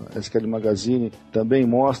publicado na SQL Magazine, também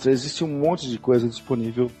mostra. Existe um monte de coisa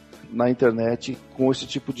disponível na internet com esse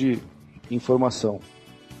tipo de informação.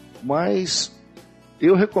 Mas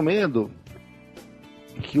eu recomendo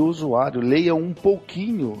que o usuário leia um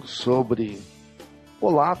pouquinho sobre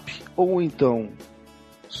OLAP ou então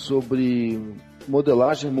sobre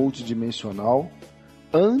modelagem multidimensional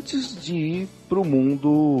antes de ir para o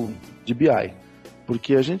mundo de BI.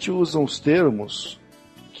 Porque a gente usa uns termos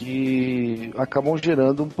que acabam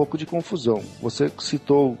gerando um pouco de confusão. Você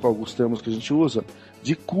citou alguns termos que a gente usa,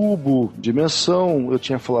 de cubo, dimensão, eu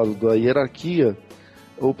tinha falado da hierarquia.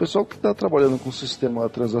 O pessoal que está trabalhando com o sistema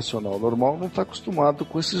transacional normal não está acostumado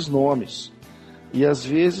com esses nomes. E às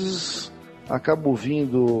vezes acaba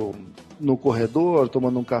ouvindo no corredor,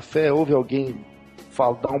 tomando um café, ouve alguém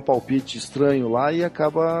dar um palpite estranho lá e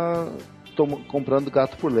acaba comprando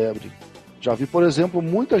gato por lebre. Já vi, por exemplo,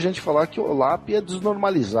 muita gente falar que o OLAP é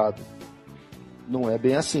desnormalizado. Não é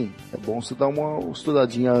bem assim. É bom você dar uma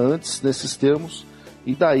estudadinha antes desses termos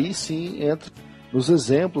e daí sim entra nos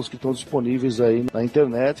exemplos que estão disponíveis aí na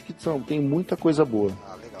internet, que tem muita coisa boa.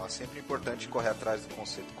 Legal. É sempre importante correr atrás do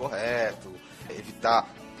conceito correto, evitar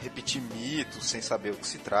repetir mitos sem saber o que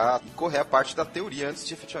se trata e correr a parte da teoria antes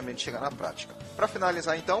de efetivamente chegar na prática. Para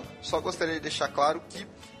finalizar então, só gostaria de deixar claro que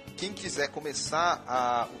quem quiser começar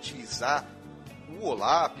a utilizar o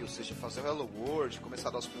OLAP, ou seja, fazer o Hello World, começar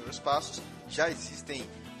a dar os primeiros passos, já existem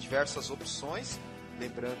diversas opções.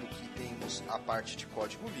 Lembrando que temos a parte de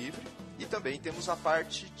código livre e também temos a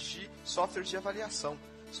parte de software de avaliação.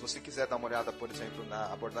 Se você quiser dar uma olhada, por exemplo, na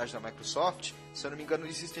abordagem da Microsoft, se eu não me engano,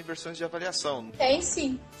 existem versões de avaliação. Tem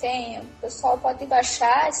sim, tem. O pessoal pode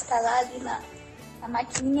baixar, instalar ali na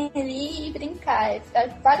maquininha ali e brincar. É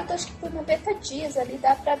válido, acho que por 90 dias ali,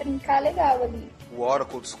 dá pra brincar legal ali. O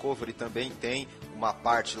Oracle Discovery também tem uma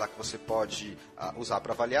parte lá que você pode usar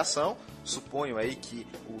para avaliação. Suponho aí que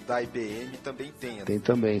o da IBM também tenha. Tem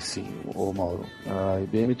também, sim, ô Mauro. A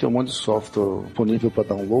IBM tem um monte de software disponível para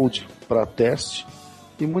download, para teste,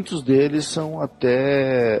 e muitos deles são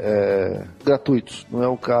até gratuitos. Não é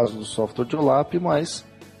o caso do software de OLAP, mas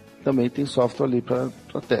também tem software ali para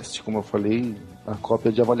teste, como eu falei, a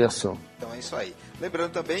cópia de avaliação. Então é isso aí.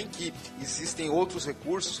 Lembrando também que existem outros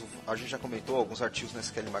recursos, a gente já comentou alguns artigos na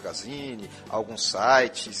SQL Magazine, alguns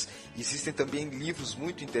sites, existem também livros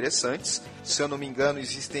muito interessantes. Se eu não me engano,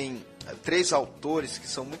 existem 3 autores que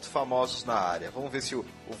são muito famosos na área. Vamos ver se o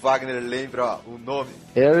Wagner lembra o nome.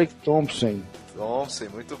 Eric Thompson,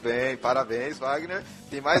 muito bem, parabéns, Wagner.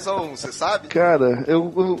 Tem mais um, você sabe? Cara,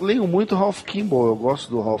 eu leio muito Ralph Kimball, eu gosto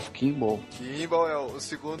do Ralph Kimball. Kimball é o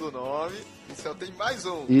segundo nome, e só tem mais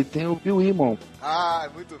um. E tem o Bill Iman. Ah,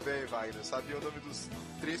 muito bem, Wagner. Eu sabia o nome dos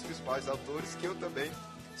 3 principais autores que eu também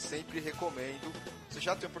sempre recomendo. Você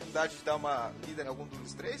já tem a oportunidade de dar uma lida em algum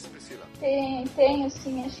dos 3, Priscila? Tenho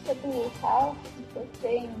sim, acho que é do Ralph, eu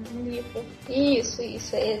tenho um livro. Isso,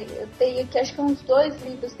 ele. Eu tenho aqui, acho que uns 2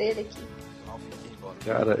 livros dele aqui.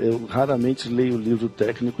 Cara, eu raramente leio livro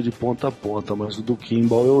técnico de ponta a ponta, mas o do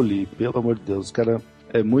Kimball eu li, pelo amor de Deus. O cara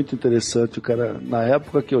é muito interessante, o cara, na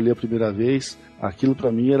época que eu li a primeira vez, aquilo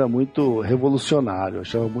pra mim era muito revolucionário, eu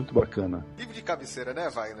achava muito bacana. Livro de cabeceira, né,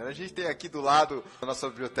 Wagner? A gente tem aqui do lado a nossa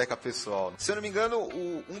biblioteca pessoal. Se eu não me engano,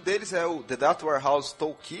 um deles é o The Data Warehouse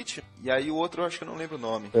Toolkit, e aí o outro eu acho que eu não lembro o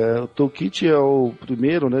nome. O Toolkit é o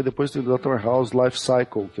primeiro, né? Depois tem o Data Warehouse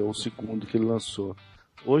Lifecycle, que é o segundo que ele lançou.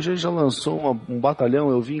 Hoje ele já lançou um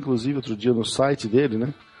batalhão, eu vi inclusive outro dia no site dele,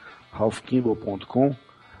 né, ralphkimball.com,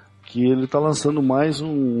 que ele está lançando mais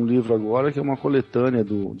um livro agora, que é uma coletânea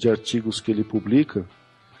de artigos que ele publica,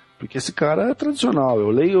 porque esse cara é tradicional,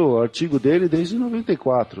 eu leio o artigo dele desde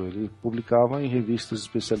 94, ele publicava em revistas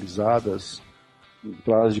especializadas,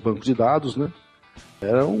 para áreas de banco de dados, né,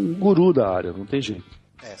 era um guru da área, não tem jeito.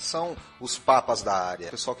 São os papas da área,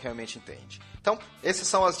 o pessoal que realmente entende. Então, essas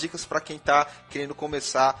são as dicas para quem está querendo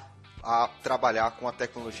começar a trabalhar com a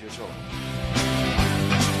tecnologia de OLAP.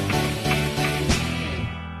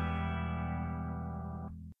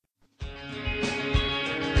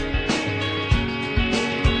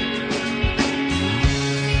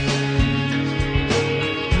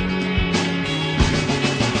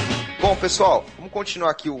 Bom, pessoal, vamos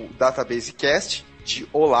continuar aqui o Database Cast de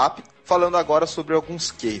OLAP, falando agora sobre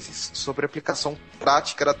alguns cases, sobre a aplicação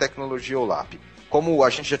prática da tecnologia OLAP. Como a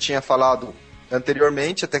gente já tinha falado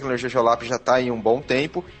anteriormente, a tecnologia de OLAP já está em um bom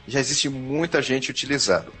tempo e já existe muita gente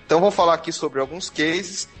utilizando. Então vamos falar aqui sobre alguns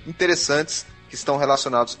cases interessantes que estão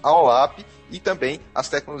relacionados ao OLAP e também as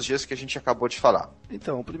tecnologias que a gente acabou de falar.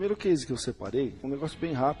 Então, o primeiro case que eu separei, um negócio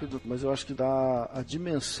bem rápido, mas eu acho que dá a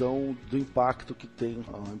dimensão do impacto que tem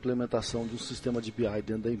a implementação de um sistema de BI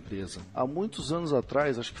dentro da empresa. Há muitos anos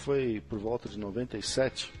atrás, acho que foi por volta de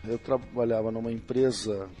 97, eu trabalhava numa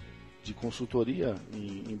empresa de consultoria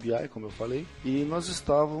em BI, como eu falei, e nós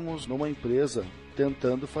estávamos numa empresa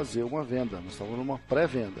tentando fazer uma venda, nós estávamos numa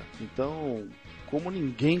pré-venda. Então, como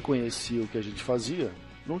ninguém conhecia o que a gente fazia,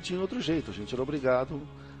 não tinha outro jeito, a gente era obrigado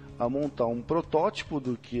a montar um protótipo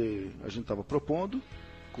do que a gente estava propondo,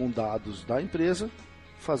 com dados da empresa,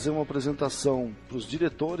 fazer uma apresentação para os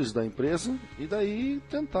diretores da empresa e daí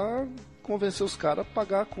tentar convencer os caras a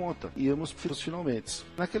pagar a conta. Íamos para os finalmente.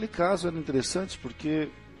 Naquele caso era interessante porque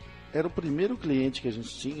era o primeiro cliente que a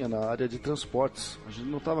gente tinha na área de transportes. A gente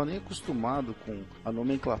não estava nem acostumado com a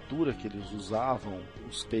nomenclatura que eles usavam,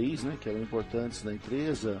 os PIs, né, que eram importantes na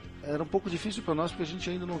empresa. Era um pouco difícil para nós porque a gente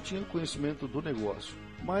ainda não tinha conhecimento do negócio.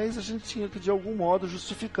 Mas a gente tinha que, de algum modo,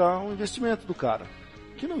 justificar o investimento do cara,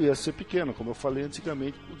 que não ia ser pequeno. Como eu falei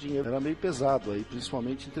antigamente, o dinheiro era meio pesado, aí,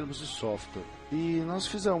 principalmente em termos de software. E nós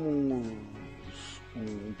fizemos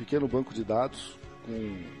um pequeno banco de dados com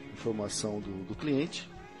informação do cliente.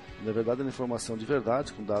 Na verdade, era informação de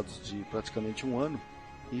verdade, com dados de praticamente um ano,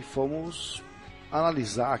 e fomos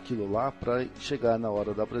analisar aquilo lá para chegar na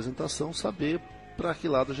hora da apresentação, saber para que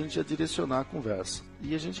lado a gente ia direcionar a conversa.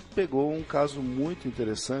 E a gente pegou um caso muito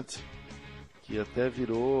interessante, que até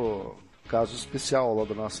virou caso especial lá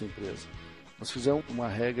da nossa empresa. Nós fizemos uma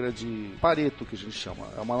regra de Pareto, que a gente chama,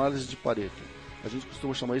 é uma análise de Pareto. A gente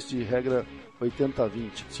costuma chamar isso de regra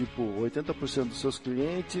 80-20, tipo 80% dos seus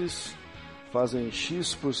clientes fazem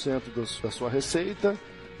X% da sua receita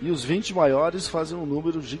E os 20 maiores fazem um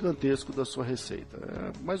número gigantesco da sua receita.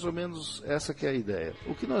 É mais ou menos essa que é a ideia.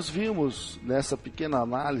 O que nós vimos nessa pequena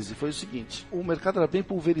análise foi o seguinte: o mercado era bem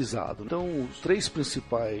pulverizado. Então, os 3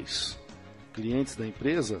 principais clientes da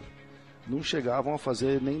empresa não chegavam a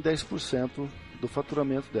fazer nem 10% do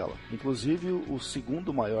faturamento dela. Inclusive, o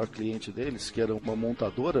segundo maior cliente deles, que era uma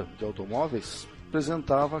montadora de automóveis,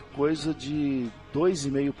 apresentava coisa de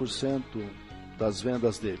 2,5% das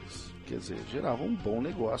vendas deles. Quer dizer, gerava um bom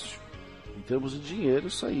negócio. Em termos de dinheiro,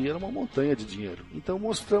 isso aí era uma montanha de dinheiro. Então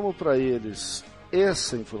mostramos para eles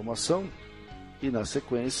essa informação e na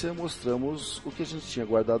sequência mostramos o que a gente tinha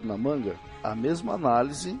guardado na manga, a mesma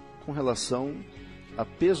análise com relação a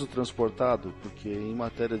peso transportado, porque em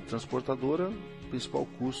matéria de transportadora, o principal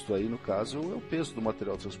custo aí no caso é o peso do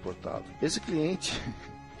material transportado. Esse cliente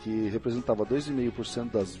que representava 2,5%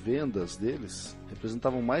 das vendas deles,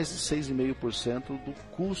 representavam mais de 6,5% do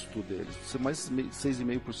custo deles, mais de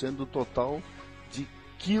 6,5% do total de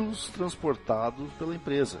quilos transportados pela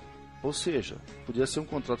empresa. Ou seja, podia ser um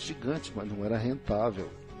contrato gigante, mas não era rentável.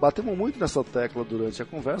 Batemos muito nessa tecla durante a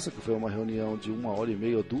conversa, que foi uma reunião de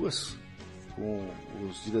 1h30 ou 2, com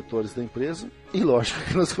os diretores da empresa, e lógico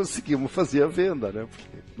que nós conseguimos fazer a venda, né?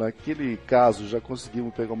 Porque naquele caso já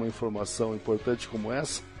conseguimos pegar uma informação importante como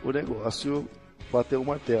essa, o negócio bateu o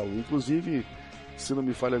martelo. Inclusive, se não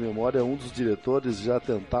me falha a memória, um dos diretores já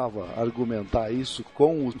tentava argumentar isso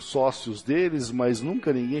com os sócios deles, mas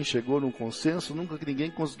nunca ninguém chegou num consenso, nunca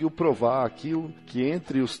ninguém conseguiu provar aquilo que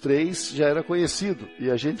entre os 3 já era conhecido.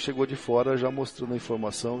 E a gente chegou de fora já mostrando a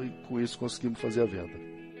informação e com isso conseguimos fazer a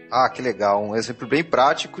venda. Ah, que legal. Um exemplo bem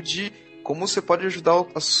prático de como você pode ajudar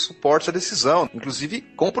o suporte à decisão. Inclusive,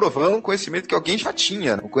 comprovando um conhecimento que alguém já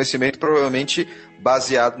tinha. Um conhecimento provavelmente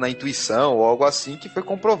baseado na intuição ou algo assim que foi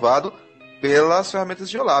comprovado pelas ferramentas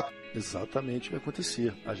de OLAP. Exatamente o que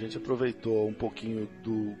acontecia. A gente aproveitou um pouquinho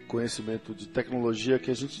do conhecimento de tecnologia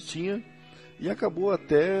que a gente tinha e acabou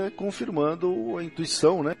até confirmando a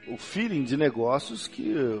intuição, né? O feeling de negócios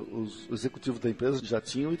que os executivos da empresa já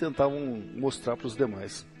tinham e tentavam mostrar para os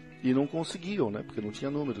demais. E não conseguiam, né? Porque não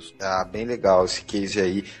tinha números. Ah, bem legal esse case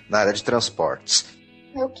aí na área de transportes.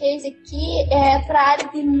 Meu case aqui é para a área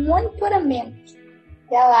de monitoramento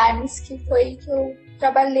de alarmes, que foi que eu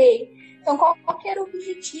trabalhei. Então, qual que era o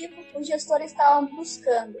objetivo que os gestores estavam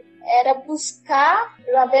buscando? Era buscar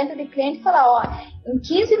a venda de cliente e falar, ó, em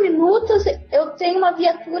 15 minutos eu tenho uma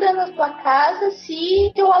viatura na tua casa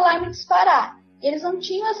se o alarme disparar. E eles não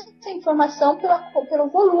tinham essa informação pelo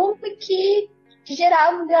volume que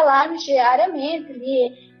geravam de alarmes diariamente,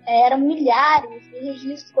 eram milhares de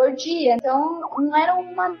registros por dia. Então, não era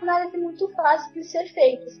uma análise muito fácil de ser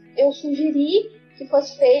feita. Eu sugeri que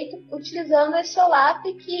fosse feito utilizando esse OLAP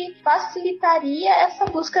que facilitaria essa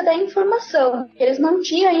busca da informação. Eles não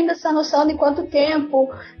tinham ainda essa noção de quanto tempo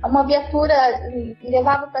uma viatura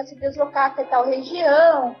levava para se deslocar até tal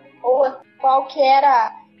região, ou qual que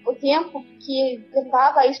era o tempo que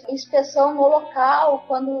levava a inspeção no local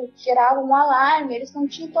quando gerava um alarme. Eles não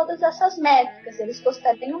tinham todas essas métricas, eles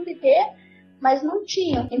gostariam de ter, mas não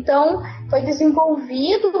tinham. Então, foi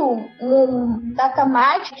desenvolvido um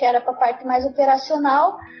datamart, que era para a parte mais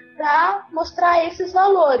operacional, para mostrar esses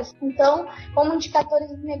valores. Então, como indicadores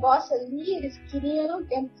de negócio ali, eles queriam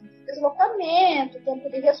tempo de deslocamento, tempo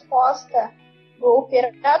de resposta do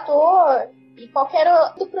operador e qualquer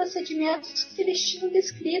outro procedimento que eles tinham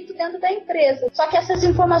descrito dentro da empresa. Só que essas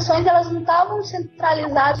informações elas não estavam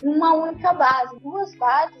centralizadas numa única base. 2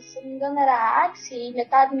 bases, se não me engano, era a Axie e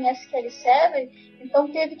metade em SQL Server.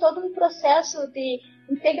 Então teve todo um processo de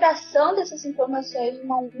integração dessas informações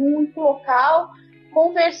num único local,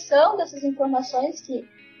 conversão dessas informações que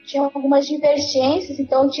tinham algumas divergências,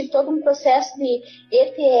 então tinha todo um processo de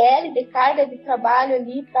ETL, de carga de trabalho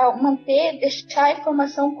ali, para manter, deixar a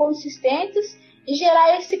informação consistentes e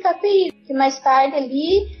gerar esse KPI, que mais tarde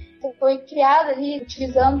ali foi criado ali,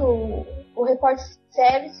 utilizando o Report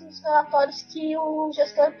Service, os relatórios que o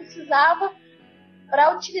gestor precisava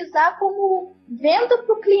para utilizar como venda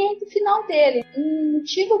para o cliente final dele. Um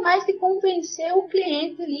motivo mais de convencer o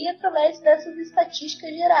cliente ali através dessas estatísticas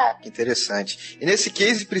geradas. Interessante. E nesse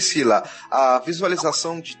case, Priscila, a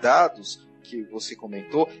visualização de dados que você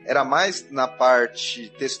comentou era mais na parte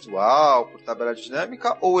textual, por tabela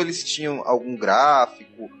dinâmica, ou eles tinham algum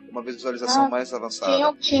gráfico, uma visualização mais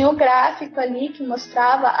avançada? Tinha o gráfico ali que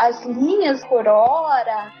mostrava as linhas por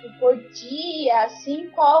hora, por dia, assim,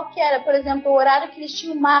 qual que era, por exemplo, o horário que eles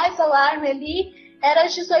tinham mais alarme ali, era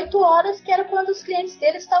às 18 horas, que era quando os clientes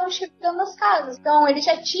deles estavam chegando nas casas. Então, eles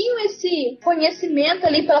já tinham esse conhecimento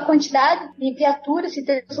ali pela quantidade de viaturas se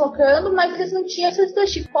deslocando, mas eles não tinham essas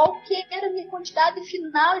duas tipos. Qual que era a minha quantidade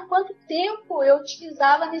final e quanto tempo eu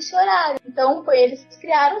utilizava nesse horário. Então, eles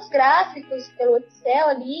criaram os gráficos pelo Excel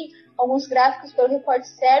ali, alguns gráficos pelo Report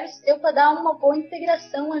Service, deu para dar uma boa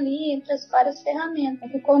integração ali entre as várias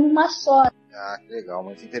ferramentas. Ficou numa só. Ah, que legal,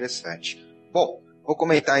 muito interessante. Bom, vou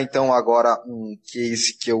comentar então agora um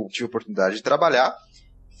case que eu tive a oportunidade de trabalhar,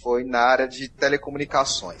 foi na área de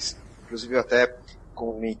telecomunicações. Inclusive eu até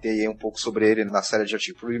comentei um pouco sobre ele na série de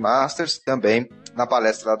artigos para o Masters, também na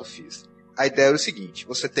palestra lá do FIS. A ideia é o seguinte,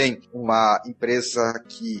 você tem uma empresa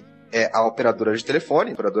que é a operadora de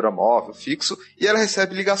telefone, operadora móvel, fixo, e ela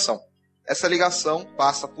recebe ligação. Essa ligação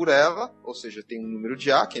passa por ela, ou seja, tem um número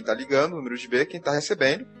de A, quem está ligando, um número de B, quem está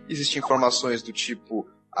recebendo. Existem informações do tipo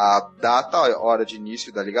a data, a hora de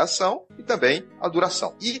início da ligação e também a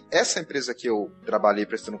duração. E essa empresa que eu trabalhei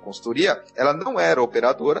prestando consultoria, ela não era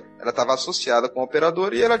operadora, ela estava associada com a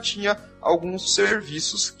operadora e ela tinha alguns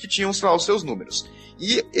serviços que tinham lá os seus números.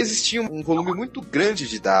 E existia um volume muito grande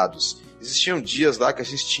de dados. Existiam dias lá que a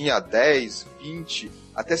gente tinha 10, 20,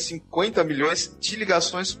 até 50 milhões de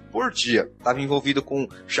ligações por dia. Estava envolvido com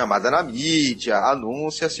chamada na mídia,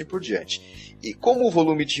 anúncio e assim por diante. E como o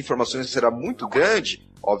volume de informações era muito grande,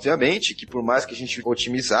 obviamente que por mais que a gente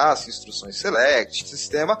otimizasse instruções select,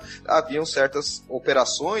 sistema, haviam certas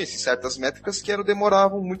operações e certas métricas que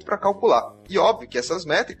demoravam muito para calcular. E óbvio que essas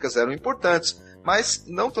métricas eram importantes, mas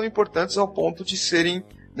não tão importantes ao ponto de serem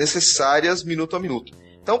necessárias minuto a minuto.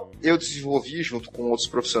 Então, eu desenvolvi, junto com outros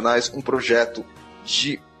profissionais, um projeto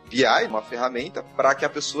de BI, uma ferramenta para que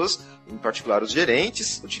as pessoas, em particular os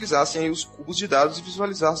gerentes, utilizassem aí os cubos de dados e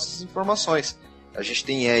visualizassem essas informações. A gente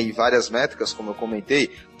tem aí várias métricas, como eu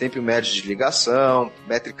comentei, tempo médio de ligação,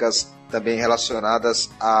 métricas também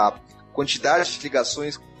relacionadas à quantidade de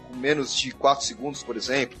ligações com menos de 4 segundos, por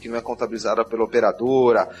exemplo, que não é contabilizada pela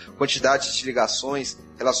operadora, quantidade de ligações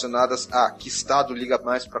relacionadas a que estado liga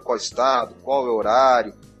mais para qual estado, qual é o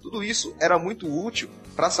horário. Tudo isso era muito útil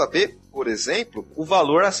para saber, por exemplo, o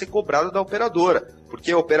valor a ser cobrado da operadora,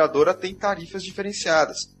 porque a operadora tem tarifas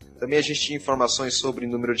diferenciadas. Também a gente tinha informações sobre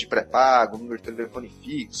número de pré-pago, número de telefone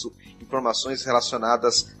fixo, informações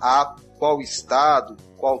relacionadas a qual estado,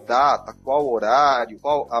 qual data, qual horário,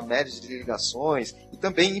 qual a média de ligações, e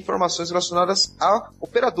também informações relacionadas a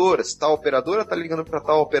operadoras. Tal operadora está ligando para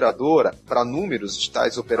tal operadora, para números de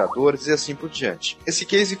tais operadoras e assim por diante. Esse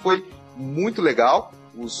case foi muito legal.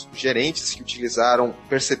 Os gerentes que utilizaram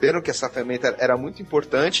perceberam que essa ferramenta era muito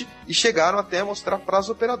importante e chegaram até a mostrar para as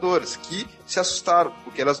operadoras, que se assustaram,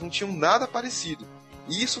 porque elas não tinham nada parecido.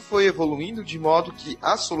 E isso foi evoluindo de modo que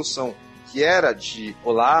a solução que era de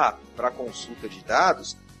OLAP para consulta de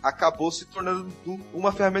dados acabou se tornando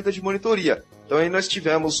uma ferramenta de monitoria. Então aí nós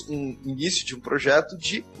tivemos um início de um projeto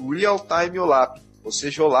de real-time OLAP, ou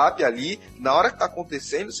seja, OLAP ali, na hora que está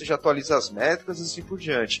acontecendo, você já atualiza as métricas e assim por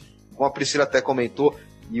diante. Como a Priscila até comentou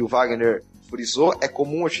e o Wagner frisou, é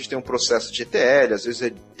comum a gente ter um processo de ETL, às vezes é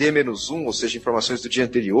D-1, ou seja, informações do dia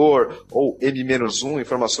anterior, ou N-1,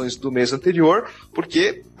 informações do mês anterior,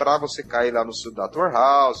 porque para você cair lá no seu data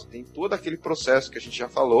warehouse, tem todo aquele processo que a gente já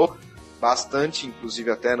falou, bastante, inclusive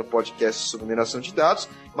até no podcast sobre mineração de dados,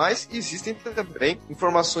 mas existem também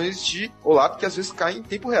informações de OLAP que às vezes caem em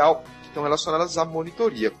tempo real, que estão relacionadas à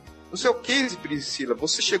monitoria. No seu case, Priscila,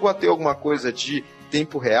 você chegou a ter alguma coisa de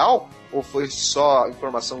tempo real? Ou foi só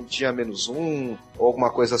informação dia-1 ou alguma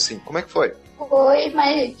coisa assim? Como é que foi? Foi,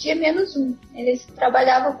 mas dia-1. Eles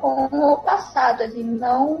trabalhavam com o passado, assim,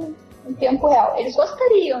 não em tempo real. Eles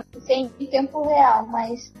gostariam de ser em tempo real,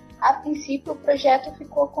 mas a princípio o projeto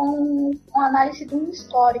ficou com análise de um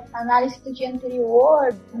histórico, análise do dia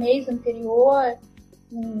anterior, mês anterior,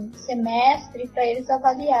 semestre, para eles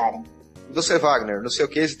avaliarem. E você, Wagner, no seu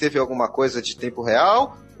case teve alguma coisa de tempo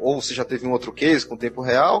real? Ou você já teve um outro case com tempo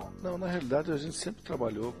real? Não, na realidade a gente sempre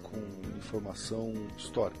trabalhou com informação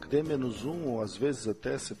histórica. D-1, às vezes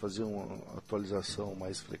até você fazia uma atualização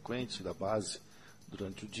mais frequente da base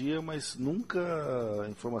durante o dia, mas nunca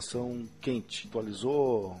informação quente.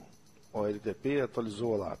 Atualizou OLTP, atualizou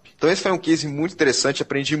o OLAP. Então esse foi um case muito interessante,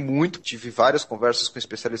 aprendi muito, tive várias conversas com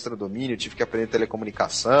especialistas no domínio, tive que aprender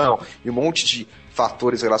telecomunicação e um monte de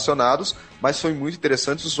fatores relacionados, mas foi muito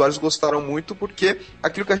interessante, os usuários gostaram muito porque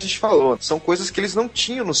aquilo que a gente falou, são coisas que eles não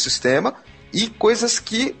tinham no sistema e coisas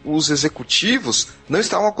que os executivos não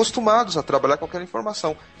estavam acostumados a trabalhar com aquela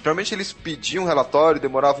informação. Geralmente eles pediam um relatório,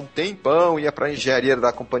 demorava um tempão, ia para a engenharia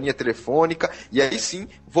da companhia telefônica e aí sim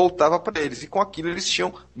voltava para eles. E com aquilo eles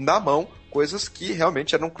tinham na mão coisas que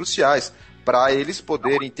realmente eram cruciais. para eles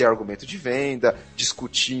poderem ter argumento de venda,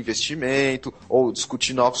 discutir investimento ou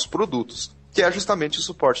discutir novos produtos, que é justamente o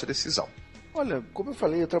suporte à decisão. Olha, como eu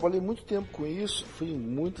falei, eu trabalhei muito tempo com isso, fui em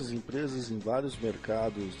muitas empresas, em vários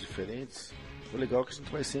mercados diferentes. O legal é que a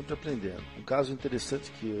gente vai sempre aprendendo. Um caso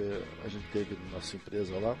interessante que a gente teve na nossa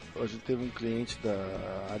empresa lá, a gente teve um cliente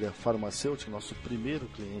da área farmacêutica, nosso primeiro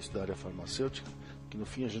cliente da área farmacêutica, que no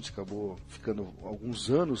fim a gente acabou ficando alguns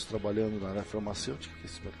anos trabalhando na área farmacêutica, que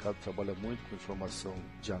esse mercado trabalha muito com informação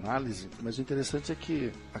de análise. Mas o interessante é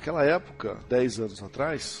que, naquela época, 10 anos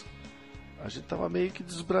atrás, a gente estava meio que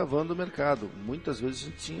desbravando o mercado. Muitas vezes a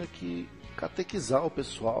gente tinha que catequizar o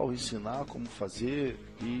pessoal, ensinar como fazer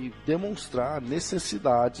e demonstrar a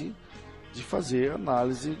necessidade de fazer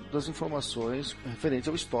análise das informações referente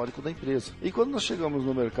ao histórico da empresa. E quando nós chegamos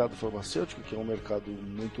no mercado farmacêutico, que é um mercado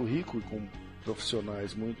muito rico e com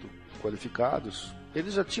profissionais muito qualificados,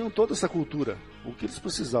 eles já tinham toda essa cultura. O que eles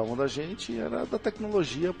precisavam da gente era da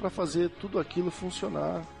tecnologia para fazer tudo aquilo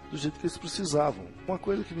funcionar do jeito que eles precisavam. Uma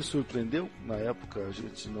coisa que me surpreendeu, na época a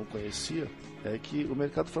gente não conhecia, é que o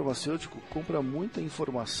mercado farmacêutico compra muita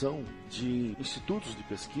informação de institutos de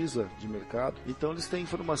pesquisa de mercado, então eles têm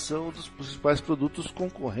informação dos principais produtos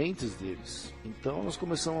concorrentes deles. Então nós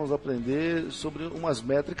começamos a aprender sobre umas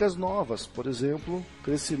métricas novas, por exemplo,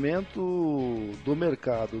 crescimento do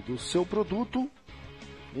mercado do seu produto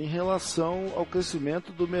em relação ao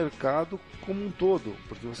crescimento do mercado como um todo,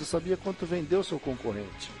 porque você sabia quanto vendeu o seu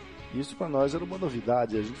concorrente. Isso para nós era uma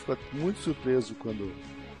novidade, a gente ficou muito surpreso quando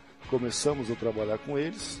começamos a trabalhar com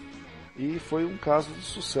eles e foi um caso de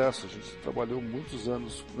sucesso. A gente trabalhou muitos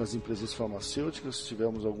anos nas empresas farmacêuticas,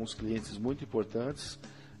 tivemos alguns clientes muito importantes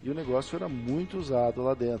e o negócio era muito usado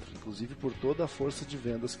lá dentro, inclusive por toda a força de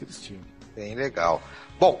vendas que eles tinham. Bem legal.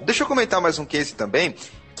 Bom, deixa eu comentar mais um case também,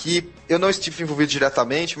 que eu não estive envolvido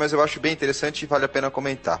diretamente, mas eu acho bem interessante e vale a pena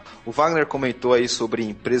comentar. O Wagner comentou aí sobre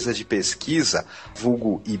empresas de pesquisa,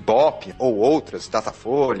 vulgo Ibope, ou outras,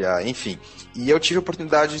 Datafolha, enfim. E eu tive a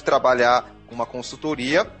oportunidade de trabalhar com uma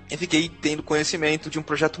consultoria e fiquei tendo conhecimento de um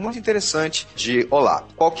projeto muito interessante de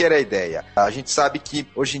OLAP. Qual que era a ideia? A gente sabe que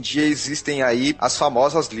hoje em dia existem aí as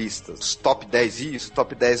famosas listas, os top 10 isso,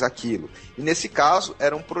 top 10 aquilo. E nesse caso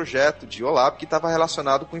era um projeto de OLAP que estava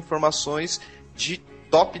relacionado com informações de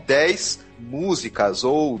top 10 músicas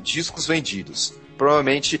ou discos vendidos.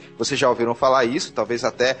 Provavelmente vocês já ouviram falar isso, talvez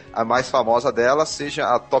até a mais famosa delas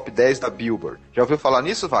seja a top 10 da Billboard. Já ouviu falar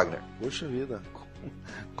nisso, Wagner? Poxa vida,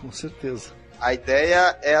 com certeza. A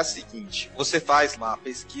ideia é a seguinte, você faz uma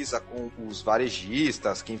pesquisa com os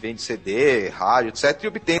varejistas, quem vende CD, rádio, etc, e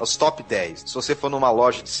obtém os top 10. Se você for numa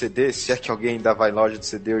loja de CD, se é que alguém ainda vai em loja de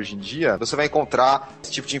CD hoje em dia, você vai encontrar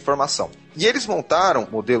esse tipo de informação. E eles montaram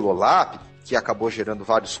o modelo OLAP, que acabou gerando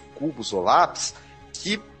vários cubos OLAPs,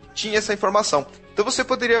 que tinha essa informação. Então você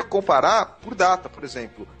poderia comparar por data, por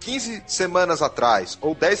exemplo, 15 semanas atrás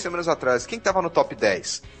ou 10 semanas atrás, quem estava no top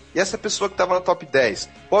 10? E essa pessoa que estava no top 10,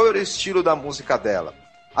 qual era o estilo da música dela?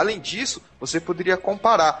 Além disso, você poderia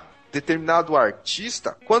comparar determinado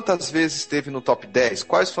artista, quantas vezes esteve no top 10,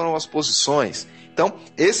 quais foram as posições. Então,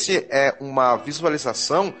 esse é uma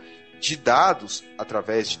visualização de dados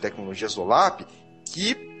através de tecnologias OLAP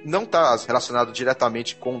que não está relacionado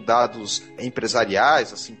diretamente com dados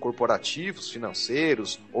empresariais, assim, corporativos,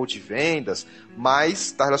 financeiros ou de vendas, mas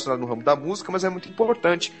está relacionado no ramo da música, mas é muito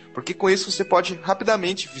importante, porque com isso você pode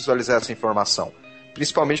rapidamente visualizar essa informação,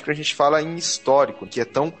 principalmente quando a gente fala em histórico, que é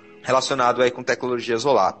tão relacionado aí com tecnologias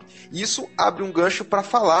OLAP. Isso abre um gancho para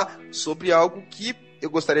falar sobre algo que eu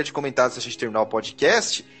gostaria de comentar antes da gente terminar o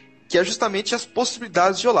podcast, que é justamente as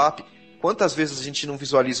possibilidades de OLAP. Quantas vezes a gente não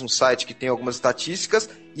visualiza um site que tem algumas estatísticas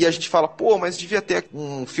e a gente fala, pô, mas devia ter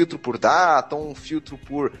um filtro por data, um filtro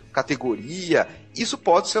por categoria. Isso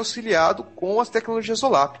pode ser auxiliado com as tecnologias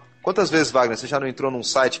OLAP. Quantas vezes, Wagner, você já não entrou num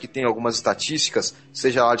site que tem algumas estatísticas,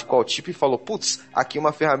 seja lá de qual tipo, e falou, putz, aqui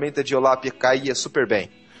uma ferramenta de OLAP caía super bem?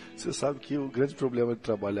 Você sabe que o grande problema de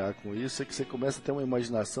trabalhar com isso é que você começa a ter uma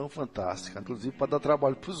imaginação fantástica, inclusive para dar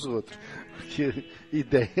trabalho para os outros, porque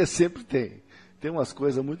ideia sempre tem. Tem umas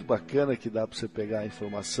coisas muito bacanas que dá para você pegar a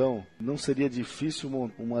informação. Não seria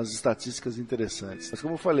difícil umas estatísticas interessantes. Mas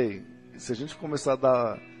como eu falei, se a gente começar a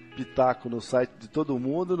dar pitaco no site de todo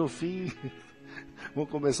mundo, no fim vão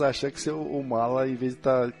começar a achar que você é o mala, em vez de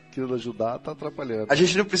estar querendo ajudar, está atrapalhando. A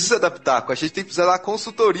gente não precisa dar pitaco, a gente tem que precisar da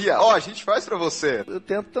consultoria. Ó, a gente faz para você. Eu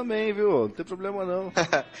tento também, viu? Não tem problema não.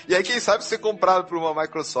 E aí quem sabe ser comprado por uma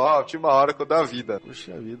Microsoft, uma Oracle da vida.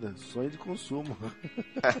 Puxa vida, sonho de consumo.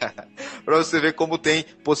 Para você ver como tem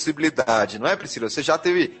possibilidade, não é, Priscila? Você já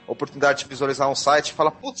teve oportunidade de visualizar um site e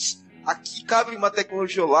fala, putz, aqui cabe uma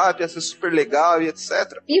tecnologia OLAP, ia ser super legal e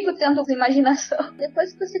etc. Vivo tendo imaginação.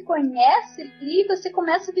 Depois que você conhece, e você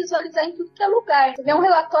começa a visualizar em tudo que é lugar. Você vê um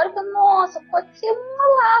relatório e fala, nossa, pode ser um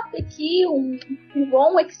OLAP aqui, um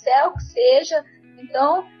bom Excel que seja.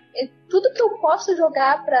 Então, tudo que eu posso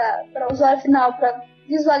jogar para o usuário final, para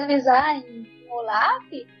visualizar em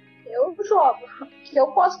OLAP, eu jogo. Que eu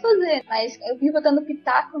posso fazer, mas eu vivo dando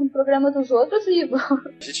pitaco no programa dos outros, vivo.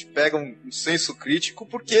 A gente pega um senso crítico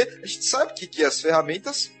porque a gente sabe que as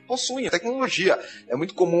ferramentas possuem a tecnologia. É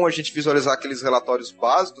muito comum a gente visualizar aqueles relatórios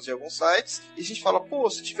básicos de alguns sites e a gente fala, pô,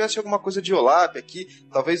 se tivesse alguma coisa de OLAP aqui,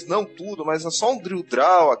 talvez não tudo, mas só um drill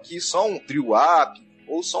draw aqui, só um drill up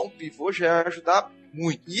ou só um pivô já ia ajudar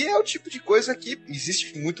muito. E é o tipo de coisa que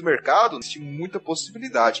existe muito mercado, existe muita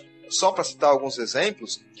possibilidade. Só para citar alguns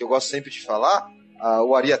exemplos, que eu gosto sempre de falar,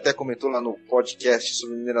 o Ari até comentou lá no podcast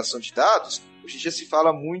sobre mineração de dados, hoje em dia se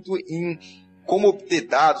fala muito em como obter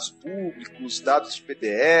dados públicos, dados de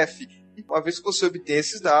PDF, e uma vez que você obtém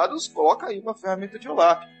esses dados, coloca aí uma ferramenta de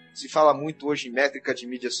OLAP. Se fala muito hoje em métrica de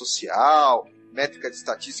mídia social, métrica de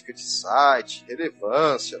estatística de site,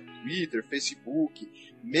 relevância, Twitter, Facebook,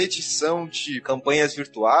 medição de campanhas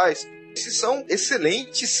virtuais. Esses são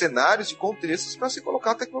excelentes cenários e contextos para se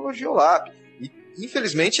colocar a tecnologia OLAP. E,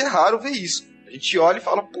 infelizmente, é raro ver isso. A gente olha e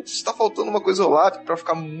fala, putz, está faltando uma coisa OLAP para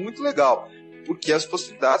ficar muito legal. Porque as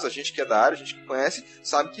possibilidades, a gente que é da área, a gente que conhece,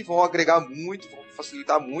 sabe que vão agregar muito, vão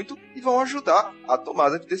facilitar muito e vão ajudar a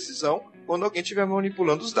tomada de decisão quando alguém estiver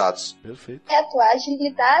manipulando os dados. Perfeito. A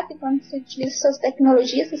agilidade, quando você utiliza essas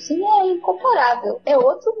tecnologias, assim, é incomparável. É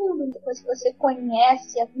outro mundo. Depois que você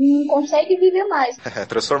conhece, não consegue viver mais. É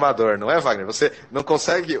transformador, não é, Wagner? Você não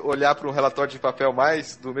consegue olhar para um relatório de papel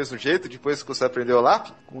mais do mesmo jeito depois que você aprendeu o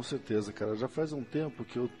LAP? Com certeza, cara. Já faz um tempo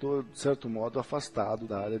que eu estou, de certo modo, afastado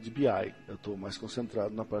da área de BI. Eu estou mais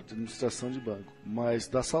concentrado na parte de administração de banco. Mas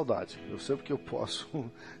dá saudade. Eu sempre que eu posso,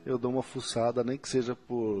 eu dou uma fuçada, nem que seja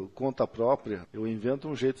por conta própria, eu invento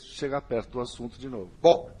um jeito de chegar perto do assunto de novo.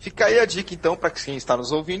 Bom, fica aí a dica então para quem está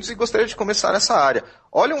nos ouvindo e gostaria de começar nessa área.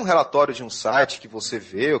 Olha um relatório de um site que você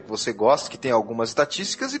vê ou que você gosta, que tem algumas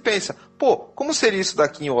estatísticas e pensa, pô, como seria isso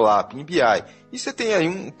daqui em OLAP, em BI? E você tem aí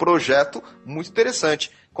um projeto muito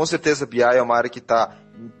interessante. Com certeza BI é uma área que está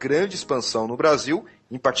em grande expansão no Brasil,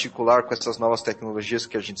 em particular com essas novas tecnologias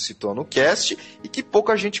que a gente citou no cast e que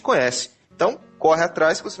pouca gente conhece. Então, corre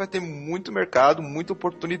atrás que você vai ter muito mercado, muita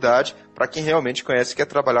oportunidade para quem realmente conhece e quer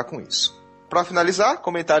trabalhar com isso. Para finalizar,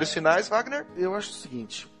 comentários finais, Wagner? Eu acho o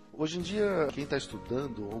seguinte, hoje em dia, quem está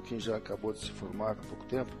estudando ou quem já acabou de se formar há pouco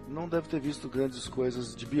tempo, não deve ter visto grandes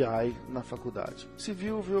coisas de BI na faculdade. Se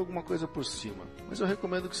viu alguma coisa por cima. Mas eu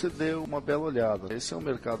recomendo que você dê uma bela olhada. Esse é um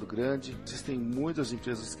mercado grande, existem muitas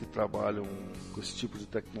empresas que trabalham com esse tipo de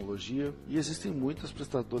tecnologia e existem muitas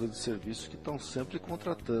prestadoras de serviços que estão sempre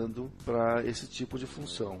contratando para esse tipo de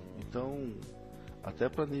função. Então, até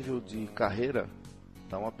para nível de carreira,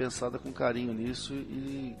 dá uma pensada com carinho nisso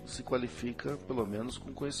e se qualifica, pelo menos,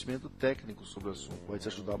 com conhecimento técnico sobre o assunto. Vai te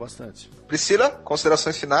ajudar bastante. Priscila,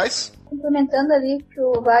 considerações finais? Complementando ali o que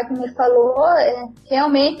o Wagner falou,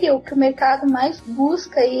 realmente o que o mercado mais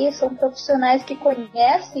busca aí são profissionais que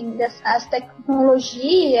conhecem as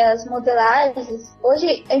tecnologias, modelagens.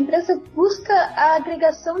 Hoje a empresa busca a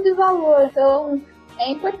agregação de valor, então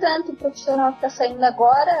é importante o profissional que está saindo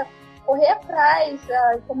agora correr atrás,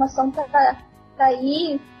 a informação está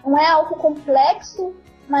aí, não é algo complexo,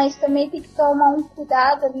 mas também tem que tomar um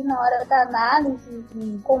cuidado ali na hora da análise,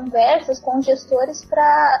 de conversas com os gestores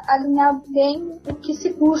para alinhar bem o que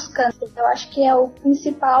se busca. Eu acho que é o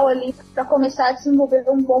principal ali para começar a desenvolver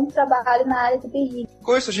um bom trabalho na área de BI.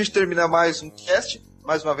 Com isso a gente termina mais um cast,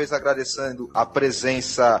 mais uma vez agradecendo a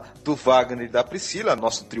presença do Wagner e da Priscila,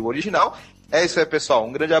 nosso trio original. É isso aí, pessoal.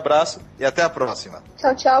 Um grande abraço e até a próxima.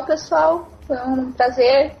 Tchau, tchau, pessoal. Foi um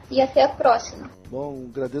prazer e até a próxima. Bom,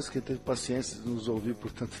 agradeço quem teve paciência de nos ouvir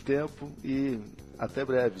por tanto tempo e até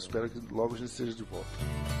breve. Espero que logo a gente esteja de volta.